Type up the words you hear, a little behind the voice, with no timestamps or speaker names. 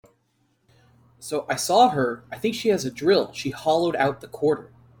So I saw her. I think she has a drill. She hollowed out the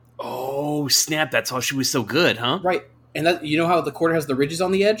quarter. Oh, snap. That's how she was so good, huh? Right. And that, you know how the quarter has the ridges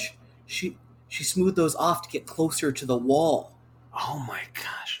on the edge? She smoothed those off to get closer to the wall. Oh, my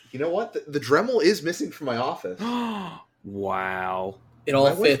gosh. You know what? The Dremel is missing from my office. Wow. It all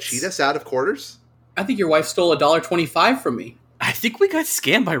My wife fits. cheat us out of quarters? I think your wife stole $1.25 from me. I think we got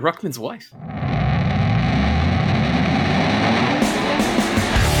scammed by Ruckman's wife.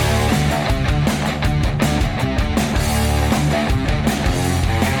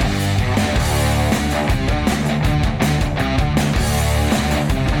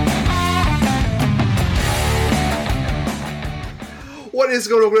 What is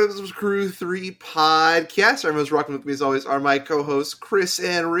going on? This is Crew 3 Podcast. I'm most rocking with me as always are my co-hosts Chris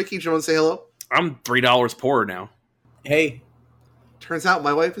and Ricky. Jones, say hello. I'm $3 poorer now. Hey. Turns out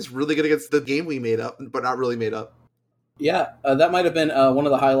my wife is really good against the game we made up, but not really made up. Yeah, that might have been one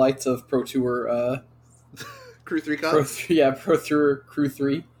of the highlights of Pro Tour. Crew 3 Cup? Pro Tour Crew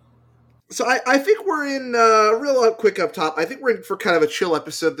 3. So I think we're in, real quick up top, I think we're in for kind of a chill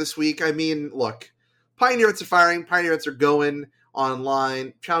episode this week. I mean, look, Pioneer Events are firing, Pioneer Events are going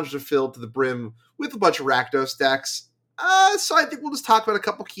online, challenges are filled to the brim with a bunch of Rakdos decks. So I think we'll just talk about a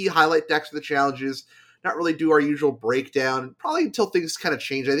couple key highlight decks for the challenges, not really do our usual breakdown, probably until things kind of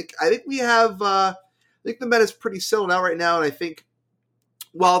change. I think we have, I think the meta is pretty settled out right now, and I think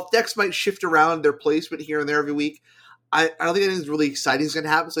while decks might shift around their placement here and there every week, I don't think anything really exciting is going to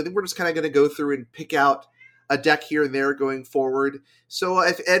happen. So I think we're just kind of going to go through and pick out a deck here and there going forward. So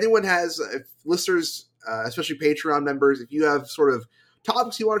if anyone has, if listeners, especially Patreon members, if you have sort of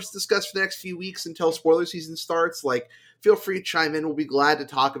topics you want us to discuss for the next few weeks until spoiler season starts, like, feel free to chime in. We'll be glad to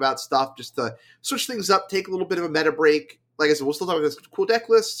talk about stuff, just to switch things up, take a little bit of a meta break. Like I said, we'll still talk about cool deck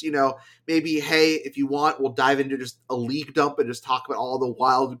lists. You know, maybe, hey, if you want, we'll dive into just a league dump and just talk about all the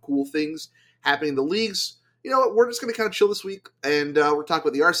wild and cool things happening in the leagues. You know what, we're just going to kind of chill this week, and we're talking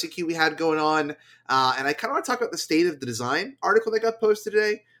about the RCQ we had going on, and I kind of want to talk about the state of the design article that got posted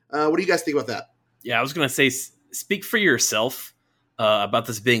today. What do you guys think about that? Yeah, I was going to say, speak for yourself about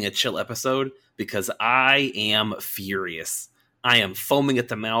this being a chill episode, because I am furious. I am foaming at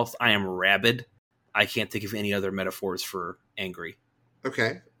the mouth. I am rabid. I can't think of any other metaphors for angry.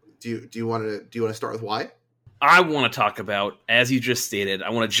 Okay. Do you want to start with why? I want to talk about, as you just stated,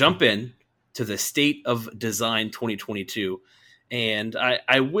 I want to jump in to the State of Design 2022, and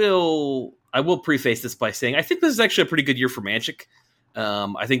I will preface this by saying I think this is actually a pretty good year for Magic.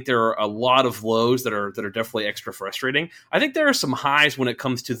 I think there are a lot of lows that are definitely extra frustrating. I think there are some highs when it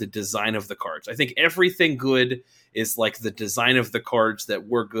comes to the design of the cards. I think everything good is like the design of the cards that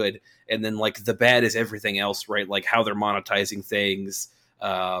were good, and then like the bad is everything else, right? Like how they're monetizing things,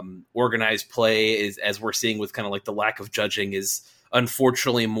 organized play is, as we're seeing with kind of like the lack of judging, is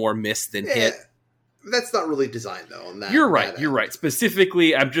unfortunately more miss than hit. That's not really design though. On that, you're right.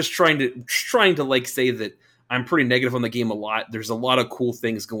 Specifically, I'm just trying to like say that I'm pretty negative on the game a lot. There's a lot of cool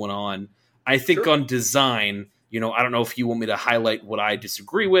things going on. I think on design, you know, I don't know if you want me to highlight what I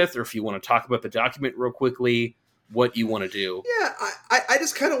disagree with, or if you want to talk about the document real quickly, what you want to do. Yeah, I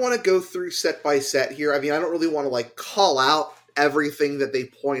just kind of want to go through set by set here. I mean, I don't really want to like call out everything that they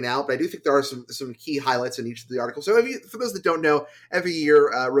point out, but I do think there are some key highlights in each of the articles. So for those that don't know, every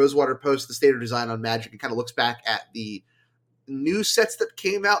year Rosewater posts the state of design on Magic and kind of looks back at the new sets that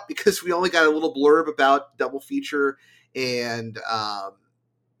came out, because we only got a little blurb about Double Feature and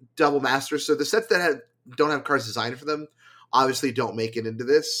Double Master. So the sets that don't have cards designed for them obviously don't make it into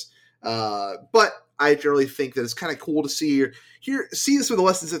this. But I generally think that it's kind of cool to see some of the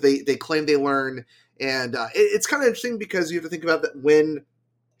lessons that they claim they learn. And it's kind of interesting because you have to think about that when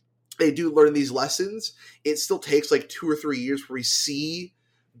they do learn these lessons, it still takes like 2 or 3 years where we see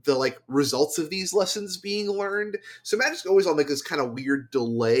the like results of these lessons being learned. So Magic's always on like this kind of weird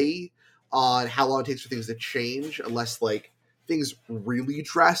delay on how long it takes for things to change, unless like things really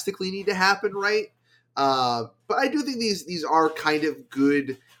drastically need to happen, right? But I do think these are kind of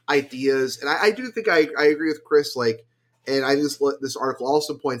good ideas, and I do think I agree with Chris. Like, and I think this article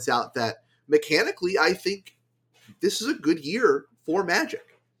also points out that mechanically, I think this is a good year for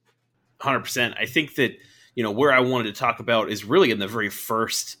Magic. 100%. I think that, you know, where I wanted to talk about is really in the very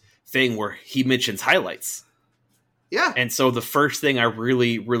first thing where he mentions highlights. Yeah. And so the first thing I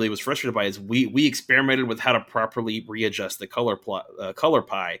really, really was frustrated by is we experimented with how to properly readjust the color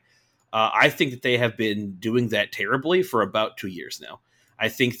pie. I think that they have been doing that terribly for about 2 years now. I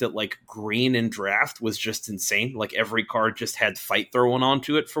think that like green in draft was just insane. Like every card just had fight thrown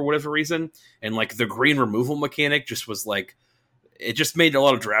onto it for whatever reason. And like the green removal mechanic just was like, it just made a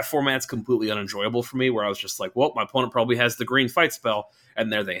lot of draft formats completely unenjoyable for me, where I was just like, well, my opponent probably has the green fight spell,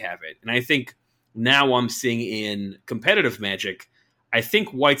 and there they have it. And I think now I'm seeing in competitive Magic, I think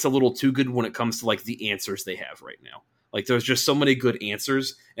white's a little too good when it comes to like the answers they have right now. Like there's just so many good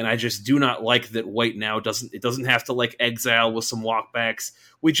answers, and I just do not like that white now doesn't have to like exile with some walkbacks.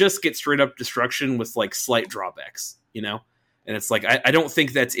 We just get straight up destruction with like slight drawbacks, you know? And it's like I don't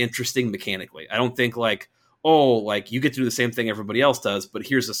think that's interesting mechanically. I don't think like, oh, like you get to do the same thing everybody else does, but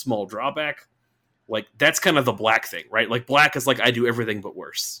here's a small drawback. Like that's kind of the black thing, right? Like black is like I do everything but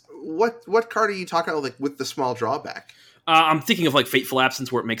worse. What card are you talking about, like with the small drawback? I'm thinking of like Fateful Absence,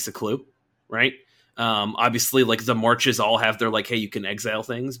 where it makes a clue, right? Obviously, like the marches all have their like, hey, you can exile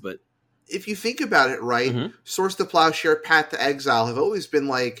things, but if you think about it, right, Source to Plowshare, Path to Exile have always been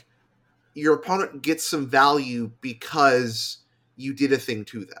like your opponent gets some value because you did a thing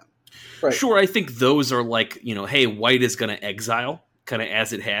to them. Right. Sure, I think those are like, you know, hey, white is going to exile, kind of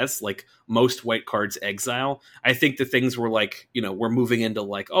as it has, like most white cards exile. I think the things were like, you know, we're moving into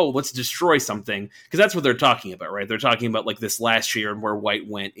like, oh, let's destroy something, because that's what they're talking about, right? They're talking about like this last year and where white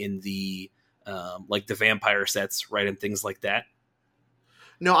went in the like the vampire sets, right, and things like that.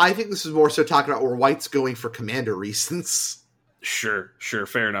 No, I think this is more so talking about where white's going for commander reasons. Sure,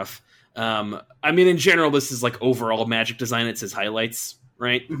 fair enough. I mean, in general, this is like overall Magic design. It says highlights,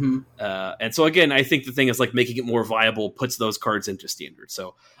 right? And so again, I think the thing is like making it more viable puts those cards into standard.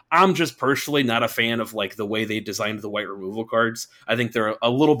 So I'm just personally not a fan of like the way they designed the white removal cards. I think they're a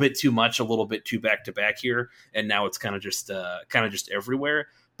little bit too much, a little bit too back to back here, and now it's kind of just everywhere.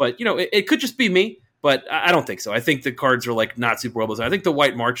 But, you know, it could just be me, but I don't think so. I think the cards are, like, not super well designed. I think the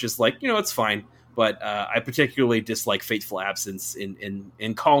White March is, like, you know, it's fine. But I particularly dislike Fateful Absence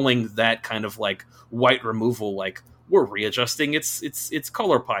in calling that kind of, like, white removal, like, we're readjusting its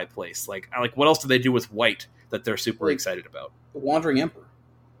color pie place. Like, what else do they do with white that they're super excited about? The Wandering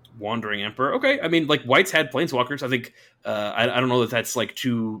Emperor. Okay, I mean, like white's had planeswalkers. I think I don't know that that's like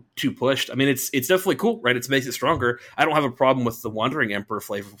too pushed. I mean, it's definitely cool, right? It makes it stronger. I don't have a problem with the Wandering Emperor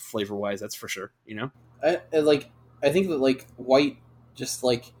flavor wise. That's for sure. You know, I think that like white just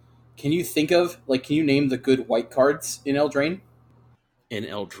like can you name the good white cards in Eldraine? In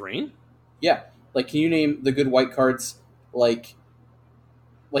Eldraine, yeah. Like, can you name the good white cards? Like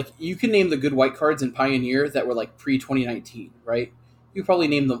you can name the good white cards in Pioneer that were like pre-2019, right? You probably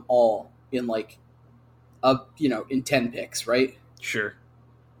name them all in like in 10 picks, right? Sure.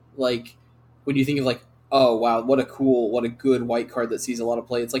 Like when you think of like, oh wow, what a good white card that sees a lot of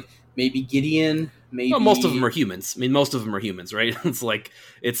play. It's like maybe Gideon, maybe. Well, most of them are humans. I mean, most of them are humans, right? It's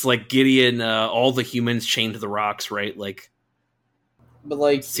like Gideon, all the humans chained to the rocks, right? Like, but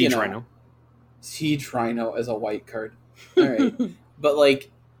like Siege Rhino. Siege Rhino as a white card. All right, but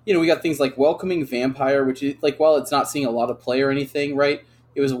like. We got things like Welcoming Vampire, which is like, while it's not seeing a lot of play or anything, right?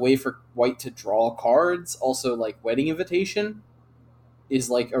 It was a way for white to draw cards. Also, like Wedding Invitation is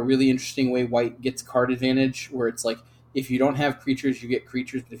like a really interesting way white gets card advantage, where it's like if you don't have creatures, you get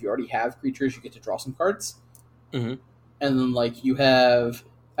creatures, but if you already have creatures, you get to draw some cards. Mm-hmm. And then like you have,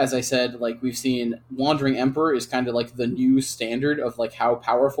 as I said, like we've seen Wandering Emperor is kind of like the new standard of like how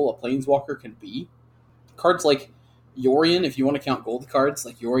powerful a planeswalker can be. Cards like Yorion, if you want to count gold cards,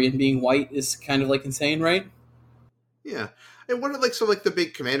 like Yorion being white is kind of like insane, right? Yeah. And what are like the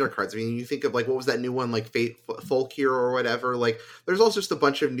big commander cards? I mean, you think of like what was that new one, like Fate Folk Hero or whatever. Like there's also just a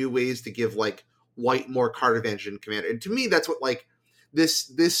bunch of new ways to give like white more card advantage in commander. And to me, that's what like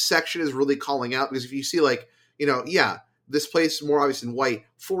this section is really calling out, because if you see like, this plays more obvious in white.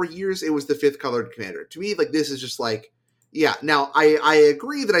 For years it was the 5th colored commander. To me, like this is just like, yeah. Now I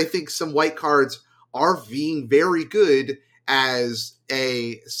agree that I think some white cards are being very good as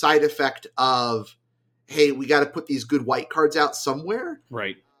a side effect of, hey, we got to put these good white cards out somewhere.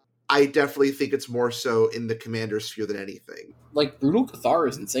 Right. I definitely think it's more so in the commander sphere than anything. Like Brutal Cathar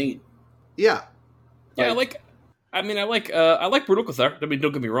is insane. Yeah. Yeah, I like Brutal Cathar. I mean,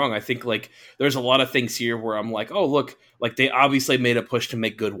 don't get me wrong. I think like there's a lot of things here where I'm like, oh look, like they obviously made a push to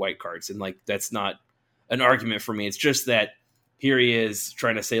make good white cards, and like that's not an argument for me. It's just that here he is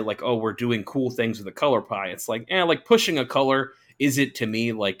trying to say like, oh, we're doing cool things with the color pie. It's like, like pushing a color, is it to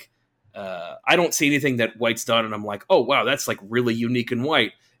me like, I don't see anything that white's done and I'm like, oh wow, that's like really unique in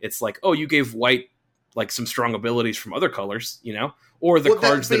white. It's like, oh, you gave white like some strong abilities from other colors, or the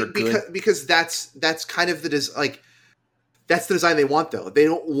cards that are good. Because that's kind of that's the design they want though.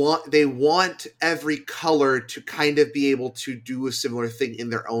 They want every color to kind of be able to do a similar thing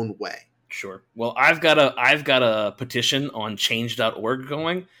in their own way. Sure. Well, I've got a petition on change.org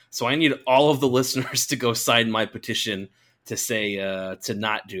going, so I need all of the listeners to go sign my petition to say to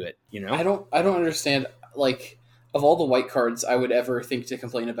not do it. I don't understand. Like, of all the white cards I would ever think to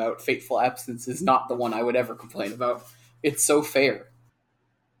complain about, Fateful Absence is not the one I would ever complain about. It's so fair.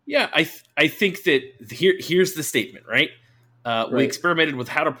 Yeah, I think that here's the statement, right? We Right. experimented with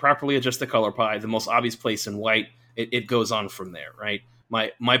how to properly adjust the color pie. The most obvious place in white. It goes on from there, right?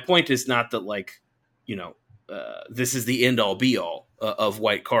 My point is not that like, this is the end all be all of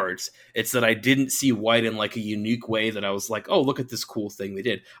white cards. It's that I didn't see white in like a unique way that I was like, oh, look at this cool thing they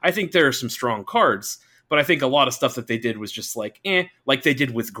did. I think there are some strong cards, but I think a lot of stuff that they did was just like, like they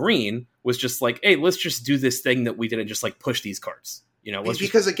did with green was just like, hey, let's just do this thing that we did and just like push these cards.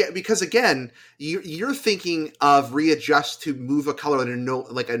 Because again, you're thinking of readjust to move a color in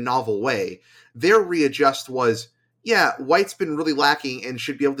a novel way. Their readjust was, yeah, white's been really lacking and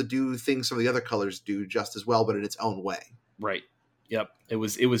should be able to do things some of the other colors do just as well, but in its own way. Right. Yep. It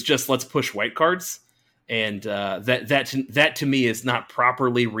was just let's push white cards, and that to me is not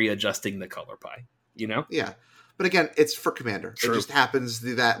properly readjusting the color pie. Yeah, but again, it's for Commander. True. It just happens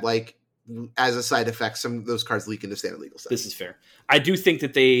that like as a side effect, some of those cards leak into standard legal sets. This is fair. I do think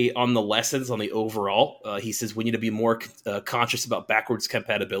that they, on the lessons, on the overall, he says we need to be more conscious about backwards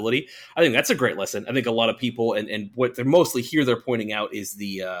compatibility. I think that's a great lesson. I think a lot of people, and what they're mostly here they're pointing out is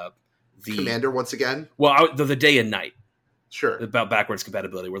the Commander once again. Well, the day and night. Sure. About backwards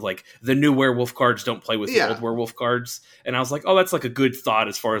compatibility, where like the new werewolf cards don't play with the old werewolf cards, and I was like, oh, that's like a good thought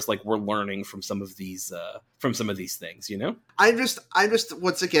as far as like we're learning from some of these things, I'm just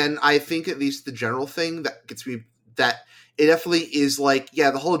once again, I think at least the general thing that gets me that it definitely is like, yeah,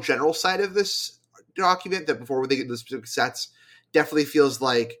 the whole general side of this document that before they get into the specific sets definitely feels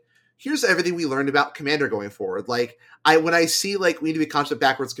like here's everything we learned about Commander going forward. Like when I see like we need to be conscious of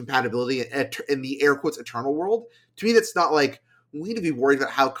backwards compatibility in the air quotes eternal world, to me that's not like we need to be worried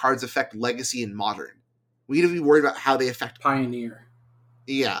about how cards affect Legacy and Modern. We need to be worried about how they affect Pioneer.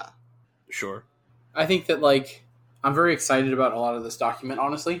 Yeah. Sure. I think that like I'm very excited about a lot of this document,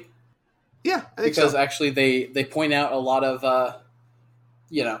 honestly. Yeah, I think because so. actually they point out a lot of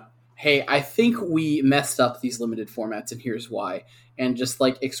hey, I think we messed up these limited formats and here's why. And just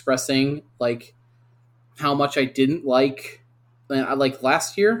like expressing like how much I didn't like. And I like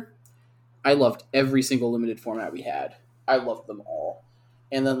last year, I loved every single limited format we had. I loved them all.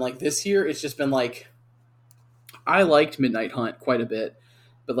 And then like this year, it's just been like I liked Midnight Hunt quite a bit,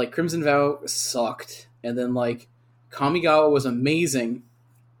 but like Crimson Vow sucked. And then like Kamigawa was amazing,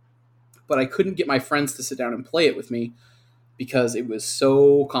 but I couldn't get my friends to sit down and play it with me because it was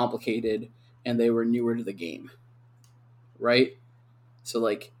so complicated and they were newer to the game. Right? So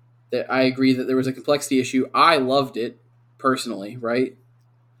like I agree that there was a complexity issue. I loved it personally, right?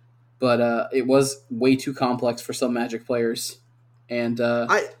 But it was way too complex for some Magic players. And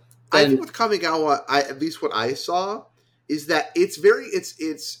I think with Kamigawa, at least what I saw is that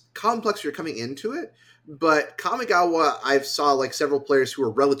it's complex if you're coming into it, but Kamigawa, I've saw like several players who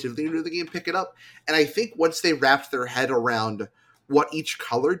are relatively new to the game pick it up, and I think once they wrapped their head around what each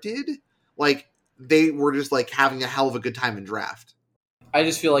color did, like they were just like having a hell of a good time in draft. I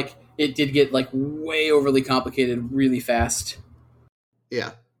just feel like it did get like way overly complicated really fast.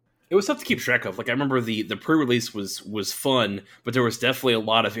 Yeah. It was tough to keep track of. Like I remember the pre-release was fun, but there was definitely a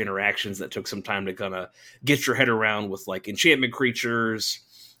lot of interactions that took some time to kind of get your head around with like enchantment creatures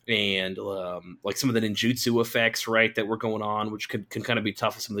and like some of the ninjutsu effects, right, that were going on, which can kind of be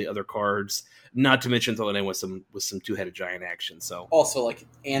tough with some of the other cards. Not to mention throwing in with some two-headed giant action. So also like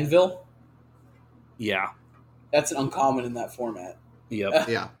Anvil, yeah, that's an uncommon in that format. Yep.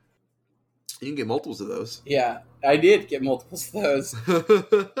 Yeah. You can get multiples of those. Yeah, I did get multiples of those.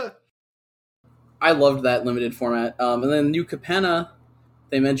 I loved that limited format. And then New Capenna,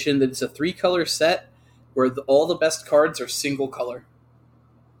 they mentioned that it's a 3-color set where all the best cards are single color.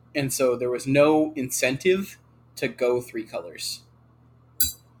 And so there was no incentive to go 3 colors.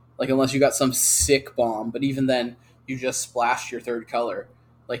 Like, unless you got some sick bomb. But even then, you just splashed your 3rd color.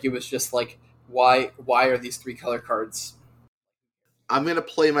 Like, it was just like, why are these 3-color cards? I'm going to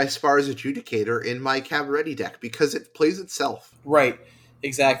play my Spars Adjudicator in my Cabaretti deck because it plays itself. Right,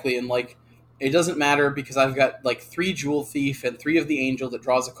 exactly. And, like, it doesn't matter because I've got, like, 3 Jewel Thief and 3 of the Angel that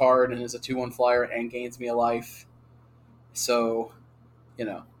draws a card and is a 2/1 flyer and gains me a life. So,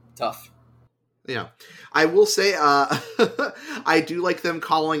 tough. Yeah. I will say, I do like them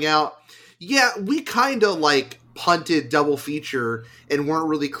calling out, yeah, we kind of, like, punted double feature and weren't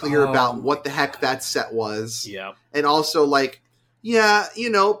really clear about what the heck that set was. Yeah. And also, like, yeah,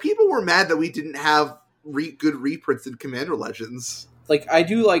 people were mad that we didn't have good reprints in Commander Legends. Like, I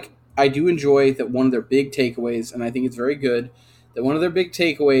do enjoy that one of their big takeaways, and I think it's very good, that one of their big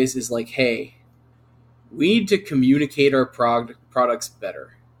takeaways is like, hey, we need to communicate our products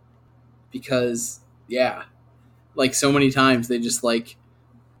better. Because, yeah, like so many times they just like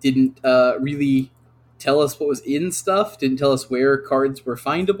didn't really tell us what was in stuff, didn't tell us where cards were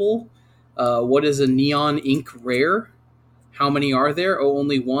findable. What is a neon ink rare? How many are there? Oh,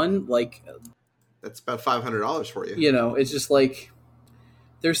 only one? Like, That's about $500 for you. you know, it's just like,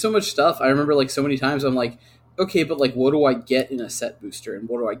 there's so much stuff. I remember like so many times I'm like, okay, but like, what do I get in a set booster? And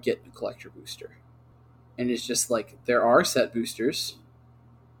what do I get in a collector booster? And it's just like, there are set boosters.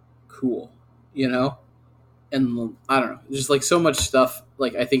 Cool. You know? And I don't know, just like so much stuff.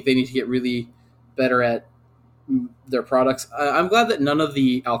 Like, I think they need to get really better at their products. I'm glad that none of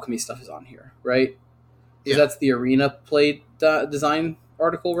the alchemy stuff is on here, right? Because that's the arena play design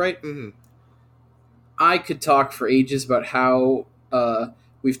article, right? Mm-hmm. I could talk for ages about how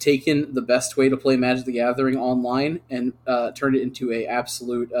we've taken the best way to play Magic the Gathering online and turned it into a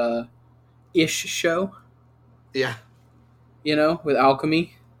absolute ish show. Yeah. You know, with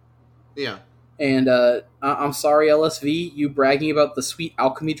alchemy. Yeah. And I'm sorry, LSV, you bragging about the sweet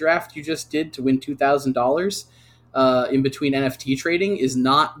alchemy draft you just did to win $2,000 in between NFT trading is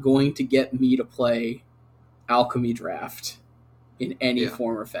not going to get me to play alchemy draft in any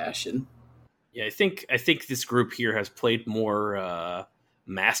form or fashion. Yeah, I think this group here has played more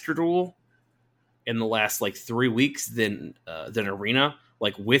Master Duel in the last like 3 weeks than Arena,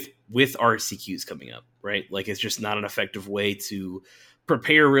 like with RCQs coming up, right? Like, it's just not an effective way to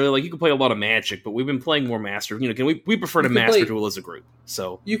prepare, really. Like, you can play a lot of Magic, but we've been playing more Master. You know, we prefer to Master Duel as a group.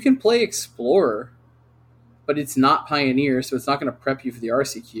 So you can play Explorer, but it's not Pioneer, so it's not going to prep you for the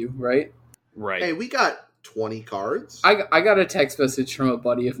RCQ, right? Right. Hey, we got 20 cards. I got a text message from a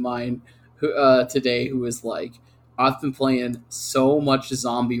buddy of mine who today who was like, I've been playing so much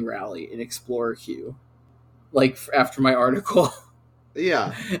Zombie Rally in Explorer Q, like after my article.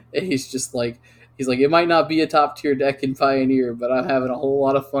 Yeah. And he's like, it might not be a top tier deck in Pioneer, but I'm having a whole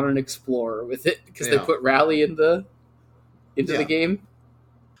lot of fun in Explorer with it because they put Rally into the game.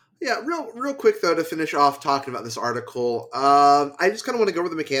 Yeah, real quick though, to finish off talking about this article, I just kind of want to go over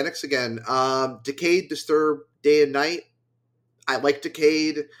the mechanics again. Decayed, Disturb, Day and Night. I like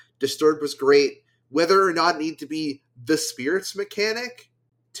Decayed. Disturb was great. Whether or not it needed to be the Spirits mechanic,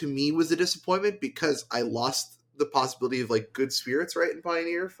 to me was a disappointment because I lost the possibility of like good Spirits right in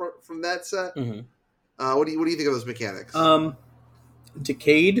Pioneer from that set. Mm-hmm. What do you think of those mechanics?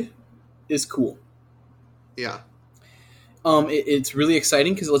 Decayed is cool. Yeah. It's really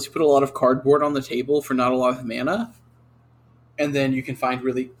exciting because it lets you put a lot of cardboard on the table for not a lot of mana, and then you can find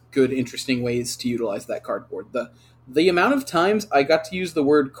really good, interesting ways to utilize that cardboard. The amount of times I got to use the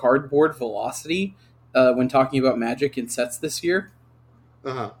word cardboard velocity when talking about Magic in sets this year,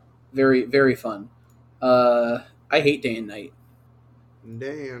 very, very fun. I hate Day and Night.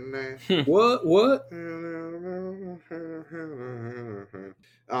 Day and Night. What?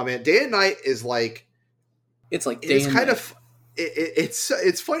 Oh man, Day and Night is like. It's like Day and kind Night. of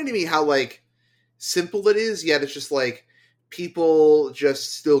it's funny to me how like simple it is, yet it's just like people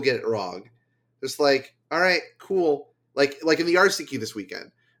just still get it wrong. Just like, all right, cool. Like in the RCQ this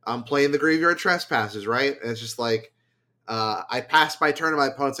weekend, I'm playing the Graveyard Trespassers, right? And it's just like I passed my turn and my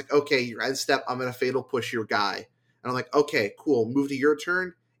opponent's like, okay, your end step, I'm gonna fatal push your guy. And I'm like, okay, cool, move to your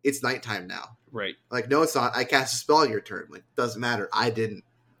turn. It's nighttime now. Right. Like, no, it's not. I cast a spell on your turn. Like, doesn't matter. I didn't.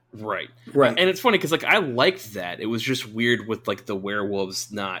 Right. Right. And it's funny because like I liked that. It was just weird with like the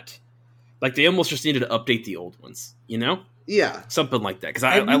werewolves not like they almost just needed to update the old ones, you know? Yeah. Something like that. Because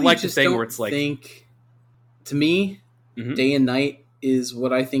I really like the just thing don't where it's like think, to me, Day and Night is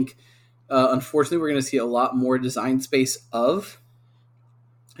what I think unfortunately we're going to see a lot more design space of,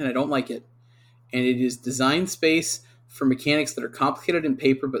 and I don't like it. And it is design space for mechanics that are complicated in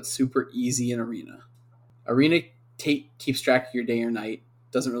paper but super easy in Arena. Arena keeps track of your day or night.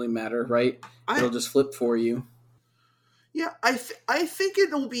 Doesn't really matter, right? It'll just flip for you. Yeah, I think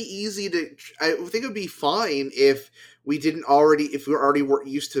it'll be easy to. I think it'd be fine if we were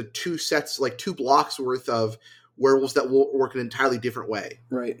used to two sets, like 2 blocks worth of werewolves that will work an entirely different way.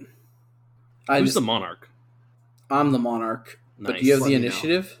 Right. Who's the Monarch? I'm the Monarch. Nice. But do you have Let the me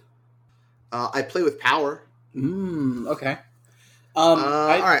initiative? I play with power. Okay. All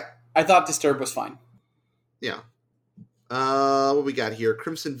right. I thought Disturb was fine. Yeah. What we got here?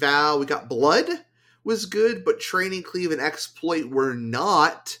 Crimson Vow. We got Blood was good, but Training, Cleave, and Exploit were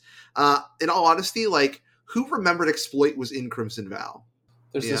not. In all honesty, like, who remembered Exploit was in Crimson Vow?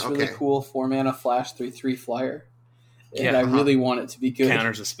 There's this really cool 4-mana flash 3/3 flyer. And Yeah, I really want it to be good.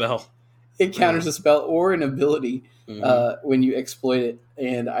 Counters a spell. It counters a spell or an ability when you exploit it,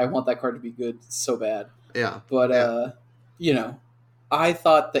 and I want that card to be good so bad. Yeah. But, I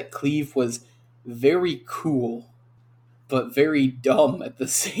thought that Cleave was very cool, but very dumb at the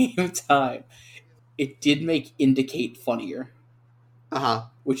same time. It did make Indicate funnier. Uh-huh.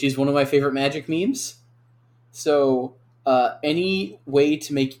 Which is one of my favorite Magic memes. So any way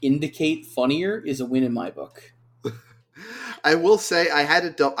to make Indicate funnier is a win in my book. I will say I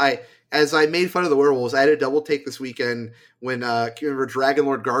had to as I made fun of the werewolves, I had a double take this weekend when remember Dragon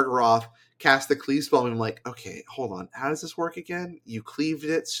Lord Gargaroth cast the cleave spell, and I'm like, okay, hold on, how does this work again? You cleaved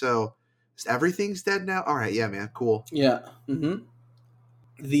it, so everything's dead now? Alright, yeah, man, cool. Yeah. Mm-hmm.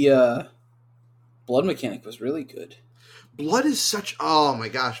 The blood mechanic was really good. Blood is oh my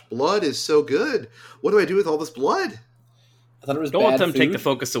gosh, blood is so good. What do I do with all this blood? I thought it was Don't bad let them food. take the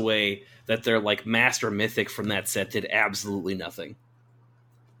focus away that their like master mythic from that set did absolutely nothing.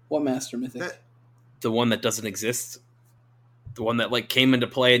 What master mythic? The one that doesn't exist. The one that like came into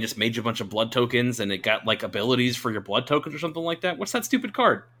play and just made you a bunch of blood tokens and it got like abilities for your blood tokens or something like that. What's that stupid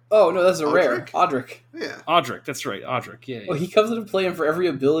card? Oh no, that's a Audric? rare. Audric. Yeah. Audric, that's right. Audric, yeah. Oh, he comes into play, and for every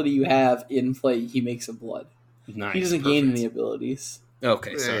ability you have in play, he makes a blood. Nice. He doesn't gain any abilities.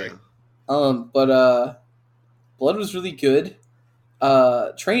 Okay, sorry. But blood was really good.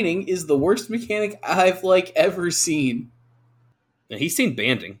 Training is the worst mechanic I've like ever seen. Yeah, he's seen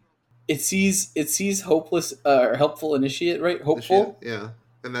banding. It sees hopeless or helpful initiate, right? Hopeful. Yeah,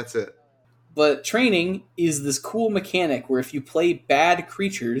 and that's it. But training is this cool mechanic where if you play bad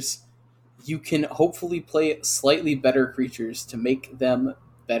creatures, you can hopefully play slightly better creatures to make them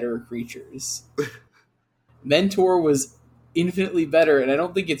better creatures. Mentor was infinitely better, and I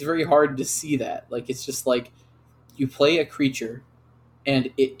don't think it's very hard to see that. Like, it's just like you play a creature,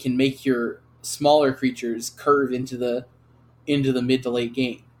 and it can make your smaller creatures curve into the mid to late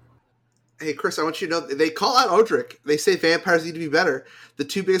game. Hey, Chris, I want you to know, they call out Odric. They say vampires need to be better. The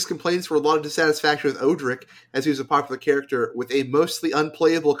two biggest complaints were a lot of dissatisfaction with Odric, as he was a popular character, with a mostly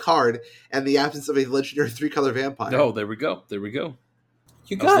unplayable card, and the absence of a legendary 3-color vampire. Oh, there we go. You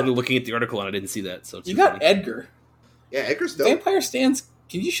I was got literally looking at the article and I didn't see that. So it's you too got funny. Edgar. Yeah, Edgar's dope. Vampire stands.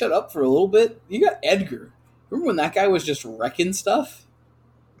 Can you shut up for a little bit? You got Edgar. Remember when that guy was just wrecking stuff?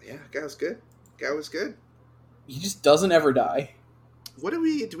 Yeah, guy was good. He just doesn't ever die. What do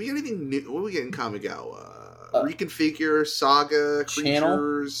we get anything new? What do we get in Kamigawa? Reconfigure, Saga, Channel.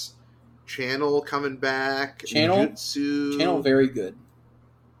 Creatures, Channel coming back, Channel? Ninjutsu. Channel very good.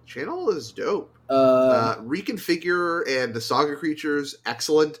 Channel is dope. Uh, Reconfigure and the Saga creatures,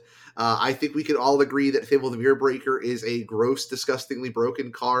 excellent. I think we can all agree that Fable the Mirror Breaker is a gross, disgustingly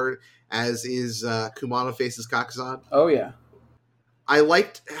broken card, as is Kumano Faces Kakazan. oh yeah. I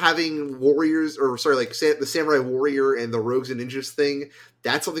liked having warriors, the Samurai Warrior and the Rogues and Ninjas thing.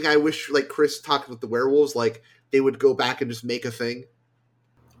 That's something I wish, like Chris talked with the werewolves, like they would go back and just make a thing.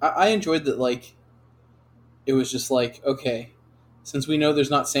 I enjoyed that. Like, it was just like, okay, since we know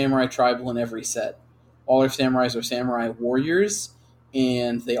there's not Samurai Tribal in every set, all our samurais are Samurai Warriors,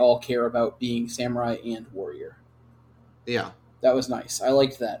 and they all care about being Samurai and Warrior. Yeah. That was nice. I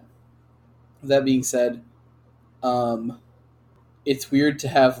liked that. That being said, it's weird to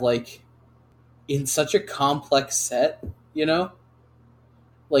have, like, in such a complex set, you know,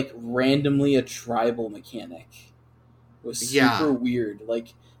 like, randomly a tribal mechanic. It was super weird.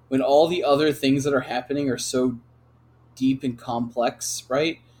 Like, when all the other things that are happening are so deep and complex,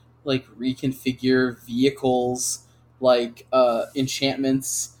 right? Like, reconfigure vehicles, like,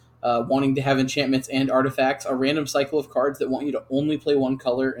 enchantments, wanting to have enchantments and artifacts, a random cycle of cards that want you to only play one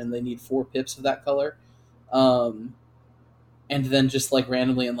color and they need 4 pips of that color. And then just like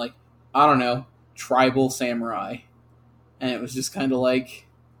randomly and like, I don't know, tribal samurai. And it was just kind of like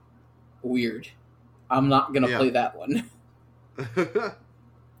weird. I'm not going to play that one.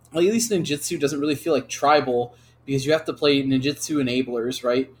 Like, at least ninjutsu doesn't really feel like tribal because you have to play ninjutsu enablers,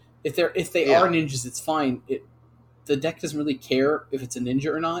 right? If they are ninjas, it's fine. The deck doesn't really care if it's a ninja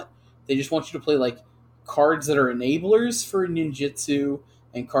or not. They just want you to play like cards that are enablers for ninjutsu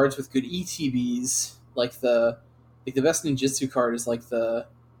and cards with good ETBs. Like the best ninjutsu card is like that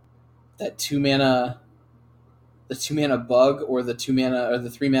 2-mana bug or the 2-mana or the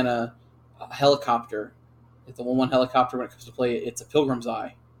 3-mana helicopter. Like the 1/1 helicopter when it comes to play, it's a Pilgrim's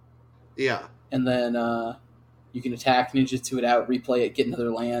Eye. Yeah. And then you can attack, ninjutsu it out, replay it, get another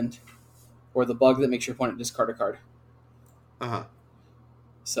land. Or the bug that makes your opponent discard a card. Uh-huh.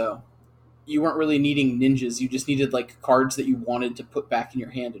 So you weren't really needing ninjas, you just needed like cards that you wanted to put back in your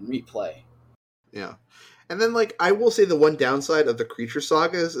hand and replay. Yeah. And then, like, I will say the one downside of the creature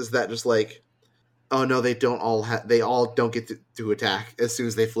sagas is that just like, oh no, they all don't get to attack as soon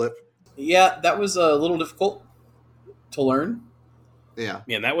as they flip. Yeah, that was a little difficult to learn. Yeah.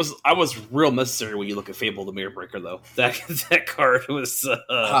 Man, I was real necessary when you look at Fable the Mirror Breaker, though. That card was...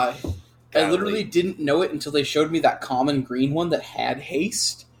 I literally didn't know it until they showed me that common green one that had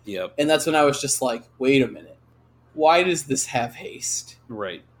haste. Yep. And that's when I was just like, wait a minute. Why does this have haste?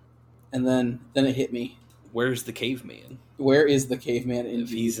 Right. And then it hit me. Where's the caveman? Where is the caveman in If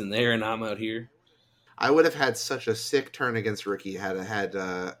he's in there and I'm out here. I would have had such a sick turn against Ricky had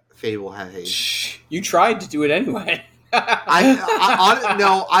Fable had Haze. Shh, you tried to do it anyway.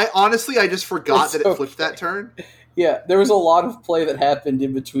 I honestly just forgot It's that it flipped that turn. Yeah, there was a lot of play that happened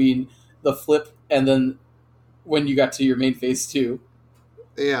in between the flip and then when you got to your main phase 2.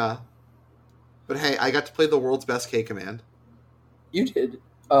 Yeah. But hey, I got to play the world's best K command. You did.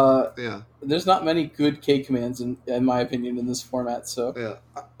 Yeah. There's not many good K commands, in my opinion, in this format. So Yeah.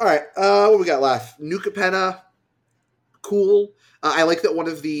 All right. What we got left? New Capenna. Cool. I like that one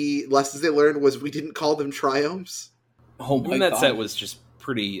of the lessons they learned was we didn't call them triomes. oh my And that god, set was just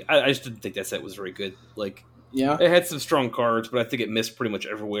pretty. I just didn't think that set was very good. Like, yeah. it had some strong cards, but I think it missed pretty much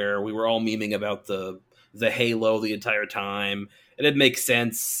everywhere. We were all memeing about the Halo the entire time. And it makes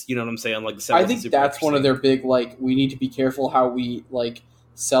sense. You know what I'm saying? Like, the set I wasn't think super that's one of their big we need to be careful how we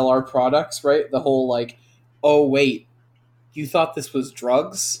sell our products. Right? The whole oh wait, you thought this was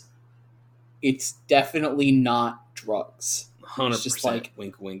drugs? It's definitely not drugs. 100%. It's just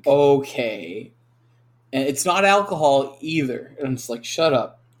wink, wink. Okay. And it's not alcohol either. And it's shut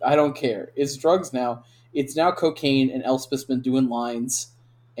up. I don't care. It's drugs now. It's now cocaine, and Elspeth's been doing lines,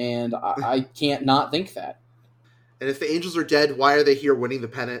 and I can't not think that. And if the Angels are dead, why are they here winning the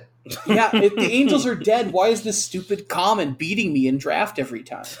pennant? Yeah, if the Angels are dead, why is this stupid common beating me in draft every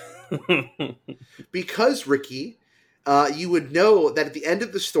time? Because, Ricky, you would know that at the end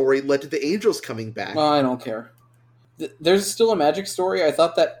of the story led to the Angels coming back. I don't care. There's still a Magic story. I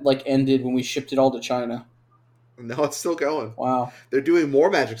thought that ended when we shipped it all to China. No, it's still going. Wow. They're doing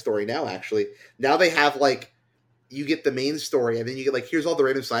more Magic story now, actually. Now they have, you get the main story, and then you get, here's all the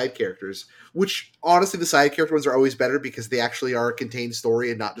random side characters. Which, honestly, the side character ones are always better because they actually are a contained story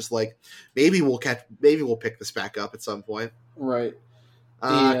and not just, maybe we'll pick this back up at some point. Right.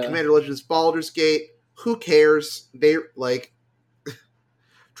 Commander Legends Baldur's Gate. Who cares? They,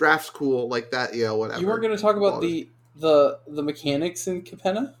 draft's cool, that, whatever. You weren't going to talk about the mechanics in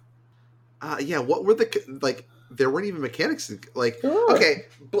Capenna? Yeah, what were there weren't even mechanics in, Sure. okay,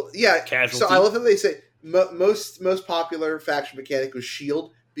 yeah. Casualty. So I love how they say most popular faction mechanic was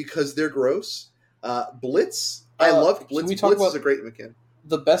Shield because they're gross. Blitz, I love Blitz. Can we talk Blitz about is a great mechanic.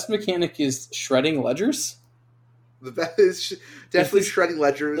 The best mechanic is shredding ledgers. The best is definitely shredding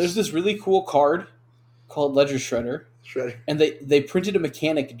ledgers. There's this really cool card called Ledger Shredder, and they printed a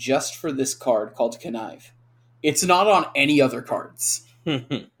mechanic just for this card called Connive. It's not on any other cards.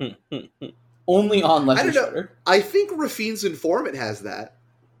 Only on Ledger Shredder. I think Rafine's Informant has that.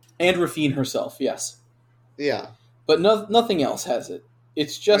 And Rafine herself, yes. Yeah. But nothing else has it.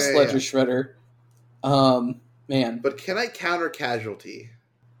 It's just Ledger Shredder. Man. But can I counter Casualty?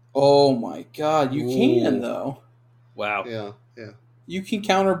 Oh my god, you can, though. Wow. Yeah. You can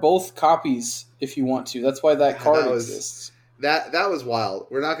counter both copies if you want to. That's why that card exists. That was wild.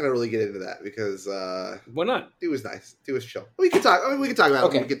 We're not going to really get into that because why not? It was nice. It was chill. We can talk. We can talk about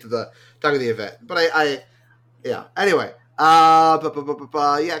it when we get to the event. But yeah. Anyway,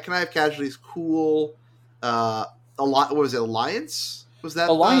 yeah. Can I have Casualties? Cool. What was it? Alliance? Was that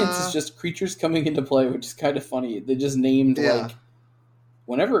Alliance is just creatures coming into play, which is kind of funny. They just named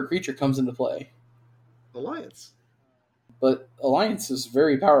whenever a creature comes into play. Alliance. But Alliance is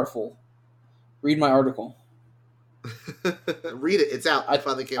very powerful. Read my article. Read it. It's out. I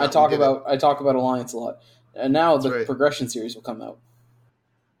finally came out. I talk about Alliance a lot. And now the progression series will come out.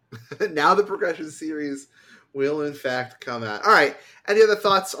 Now the progression series will in fact come out. All right. Any other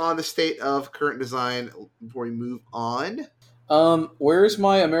thoughts on the state of current design before we move on? Where's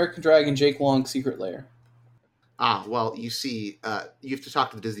my American Dragon Jake Long secret lair? Well, you see, you have to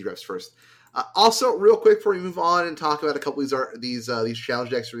talk to the Disney reps first. Also, real quick before we move on and talk about a couple of these challenge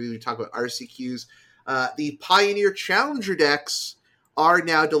decks, we talk about RCQs. The Pioneer Challenger decks are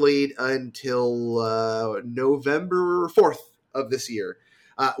now delayed until November 4th of this year.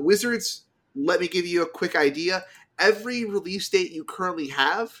 Wizards, let me give you a quick idea. Every release date you currently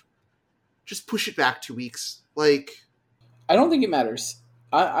have, just push it back 2 weeks. I don't think it matters.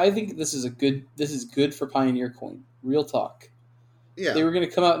 I think this is good for Pioneer Coin. Real talk. Yeah. They were going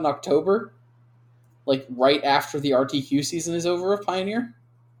to come out in October, right after the RTQ season is over of Pioneer.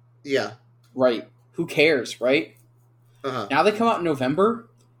 Yeah. Right. Who cares, right? Uh-huh. Now they come out in November,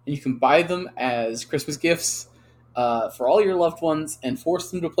 and you can buy them as Christmas gifts for all your loved ones and force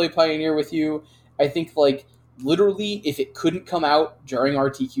them to play Pioneer with you. I think, literally, if it couldn't come out during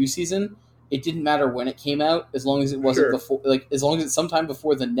RTQ season, it didn't matter when it came out, as long as it wasn't before, as long as it's sometime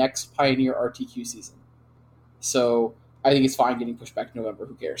before the next Pioneer RTQ season. So I think it's fine getting pushed back to November.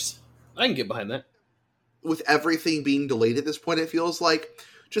 Who cares? I can get behind that. With everything being delayed at this point, it feels like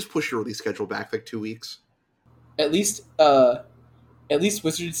just push your release schedule back 2 weeks. at least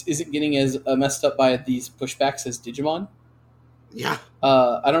Wizards isn't getting as messed up by these pushbacks as Digimon. Yeah.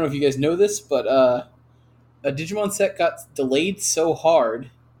 I don't know if you guys know this, but a Digimon set got delayed so hard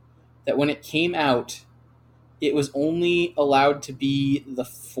that when it came out, it was only allowed to be the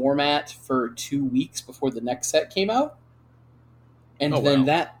format for 2 weeks before the next set came out, and then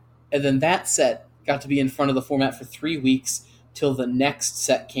that set got to be in front of the format for 3 weeks till the next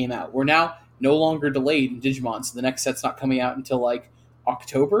set came out. We're now no longer delayed in Digimon, so the next set's not coming out until like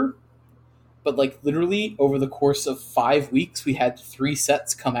October. But like literally over the course of 5 weeks, we had 3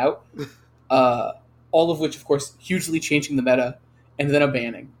 sets come out, all of which, of course, hugely changing the meta, and then a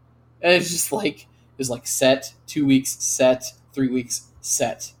banning. And it's just like, it was like set, 2 weeks, set, 3 weeks,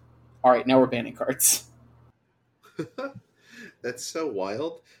 set. All right, now we're banning cards. That's so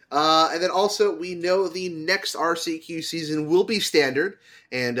wild. And then also, we know the next RCQ season will be standard,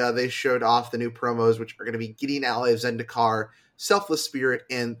 and they showed off the new promos, which are going to be Gideon Ally of Zendikar, Selfless Spirit,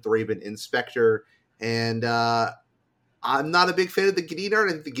 and Thraben Inspector. And I'm not a big fan of the Gideon art.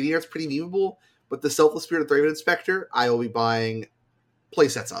 I think the Gideon art's pretty memeable, but the Selfless Spirit and Thraben Inspector, I will be buying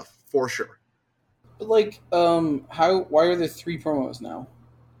playsets of, for sure. But like, why are there 3 promos now?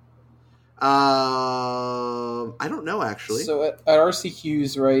 I don't know, actually. So at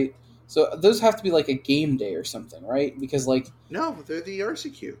RCQs, right? So those have to be like a game day or something, right? Because like, no, they're the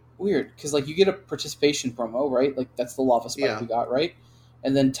RCQ. Weird, because like you get a participation promo, right? Like that's the Lava Spike we got, right?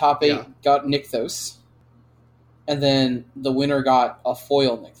 And then top 8 got Nykthos, and then the winner got a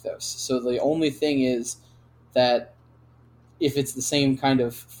foil Nykthos. So the only thing is that if it's the same kind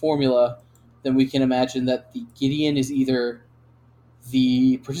of formula, then we can imagine that the Gideon is either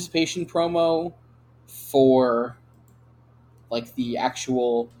the participation promo for like the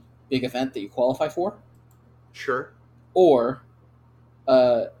actual big event that you qualify for. Sure. Or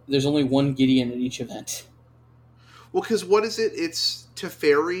there's only one Gideon at each event. Well, because what is it? It's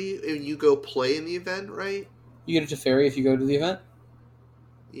Teferi and you go play in the event, right? You get a Teferi if you go to the event?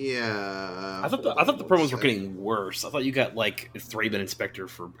 Yeah. I thought the promos were getting worse. I thought you got like Thraben Inspector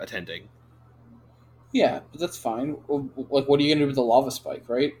for attending. Yeah, but that's fine. Like, what are you going to do with the Lava Spike,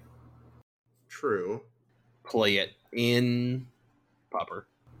 right? True. Play it in Pauper.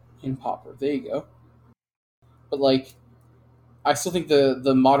 In Pauper, there you go. But, like, I still think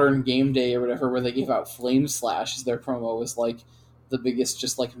the modern game day or whatever where they gave out Flame Slash as their promo was, like, the biggest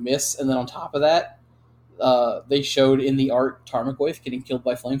just, like, miss. And then on top of that, they showed in the art Tarmogoyf getting killed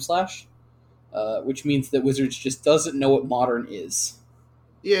by Flame Slash, which means that Wizards just doesn't know what modern is.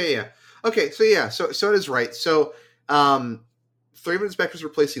 Yeah. Okay, so it is right. So, Thraben Inspector's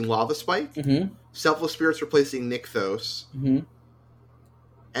replacing Lava Spike. Mm-hmm. Selfless Spirit's replacing Nykthos. Mm-hmm.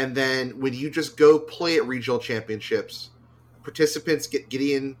 And then when you just go play at regional championships, participants get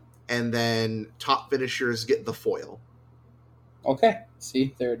Gideon, and then top finishers get the foil. Okay,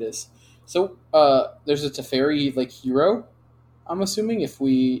 see, there it is. So, there's a Teferi like hero. I'm assuming if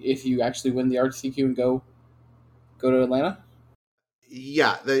you actually win the RCQ and go to Atlanta.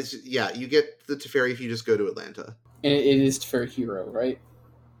 Yeah, you get the Teferi if you just go to Atlanta. And it is Teferi hero, right?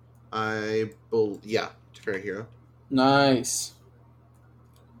 Teferi hero. Nice.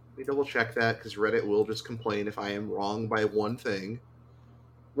 Let me double check that because Reddit will just complain if I am wrong by one thing.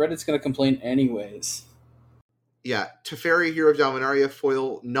 Reddit's going to complain anyways. Yeah, Teferi, Hero of Dominaria,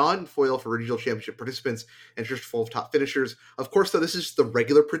 foil, non-foil for regional championship participants, and just full of top finishers. Of course, though, this is the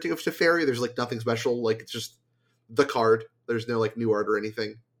regular printing of Teferi. There's like nothing special. Like it's just the card. There's no like new art or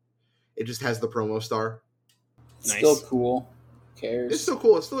anything. It just has the promo star. It's still cool. Who cares? It's still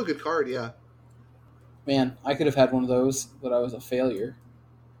cool. It's still a good card. Yeah. Man, I could have had one of those, but I was a failure.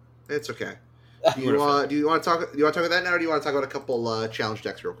 It's okay. Do you want to talk about that now, or do you want to talk about a couple challenge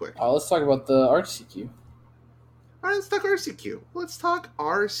decks real quick? Let's talk about the RCQ. All right, let's talk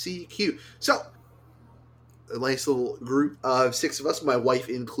RCQ. So, a nice little group of 6 of us, my wife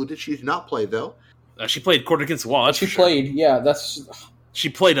included. She did not play, though. She played Court Against the Wall. She played, yeah. She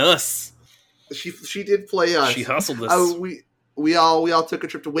played us. She did play us. She hustled us. We all took a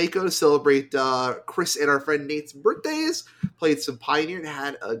trip to Waco to celebrate Chris and our friend Nate's birthdays. Played some Pioneer and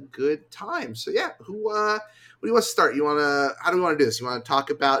had a good time. So yeah, what do you want to start? How do we want to do this? You want to talk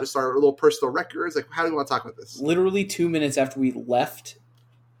about just our little personal records? Like, how do you want to talk about this? Literally 2 minutes after we left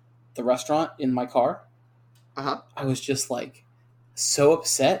the restaurant in my car, I was just like so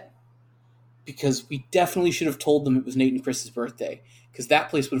upset because we definitely should have told them it was Nate and Chris's birthday because that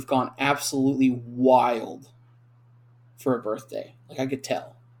place would have gone absolutely wild for a birthday. Like I could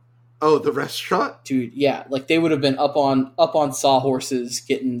tell. Oh, the restaurant? Dude, yeah. Like they would have been up on sawhorses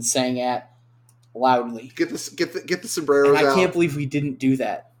getting sang at loudly. Get the sombreros and I out. can't believe we didn't do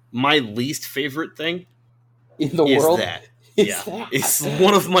that. My least favorite thing in the is world. that. Is Yeah. that. It's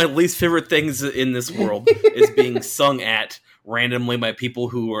one of my least favorite things in this world is being sung at randomly by people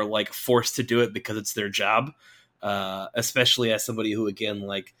who are like forced to do it because it's their job. Especially as somebody who, again,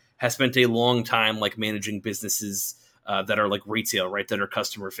 like has spent a long time like managing businesses that are like retail, right? That are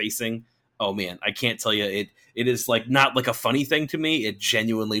customer facing. Oh man, I can't tell you, it is like not like a funny thing to me. It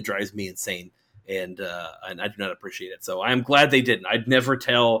genuinely drives me insane. And I do not appreciate it. So I'm glad they didn't. I'd never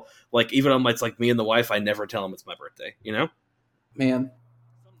tell, like, even on it's like me and the wife, I never tell them it's my birthday, you know? Man,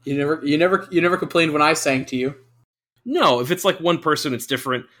 you never complained when I sang to you. No, if it's like one person, it's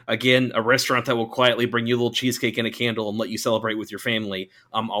different. Again, a restaurant that will quietly bring you a little cheesecake and a candle and let you celebrate with your family,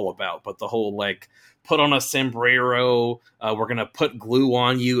 I'm all about. But the whole, like, put on a sombrero, we're going to put glue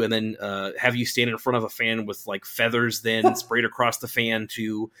on you and then have you stand in front of a fan with, like, feathers then sprayed across the fan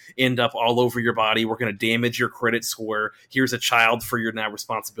to end up all over your body. We're going to damage your credit score. Here's a child for your now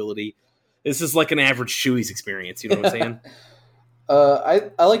responsibility. This is like an average Chewy's experience, you know what I'm saying?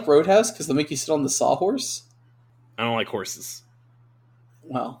 I like Roadhouse because they'll make you sit on the sawhorse. I don't like horses.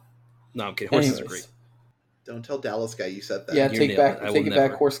 Well, no, I'm kidding. Horses anyways. are great. Don't tell Dallas guy you said that. Yeah, You take nailed it. it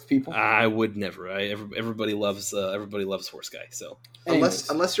back, horse people. I would never. Everybody loves horse guy. So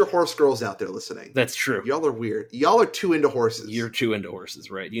Unless you're horse girls out there listening, that's true. Y'all are weird. Y'all are too into horses. You're too into horses,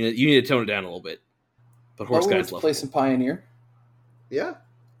 right? You need to tone it down a little bit. But horse we went guys to love play it. some Pioneer. Yeah,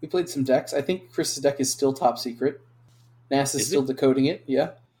 we played some decks. I think Chris's deck is still top secret. NASA's Is still it? decoding it.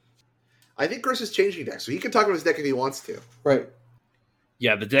 Yeah, I think Chris is changing decks, so he can talk about his deck if he wants to. right.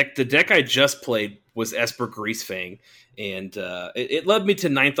 Yeah, the deck I just played was Esper Greasefang, and it led me to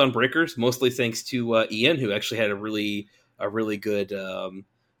 9th on Breakers, mostly thanks to Ian, who actually had a really good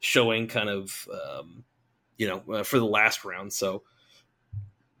showing, kind of for the last round. So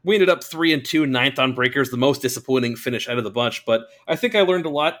we ended up 3-2, 9th on Breakers, the most disappointing finish out of the bunch. But I think I learned a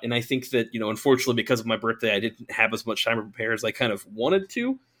lot, and I think that unfortunately because of my birthday, I didn't have as much time to prepare as I kind of wanted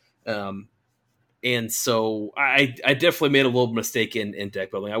to. And so I definitely made a little mistake in deck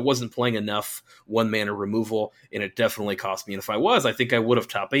building. I wasn't playing enough 1-mana removal, and it definitely cost me. And if I was, I think I would have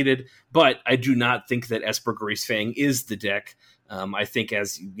top-8'd. But I do not think that Esper Greasefang is the deck. I think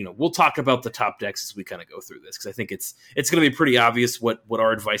we'll talk about the top decks as we kind of go through this, because I think it's going to be pretty obvious what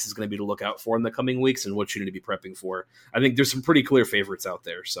our advice is going to be to look out for in the coming weeks and what you need to be prepping for. I think there's some pretty clear favorites out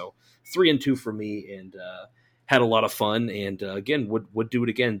there. So 3-2 for me, and had a lot of fun. And again, would do it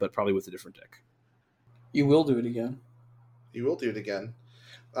again, but probably with a different deck. You will do it again. You will do it again.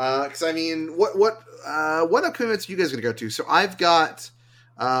 Because I mean, what upcoming events are you guys going to go to? So I've got.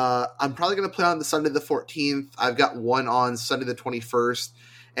 I'm probably going to play on the Sunday the 14th. I've got one on Sunday the 21st,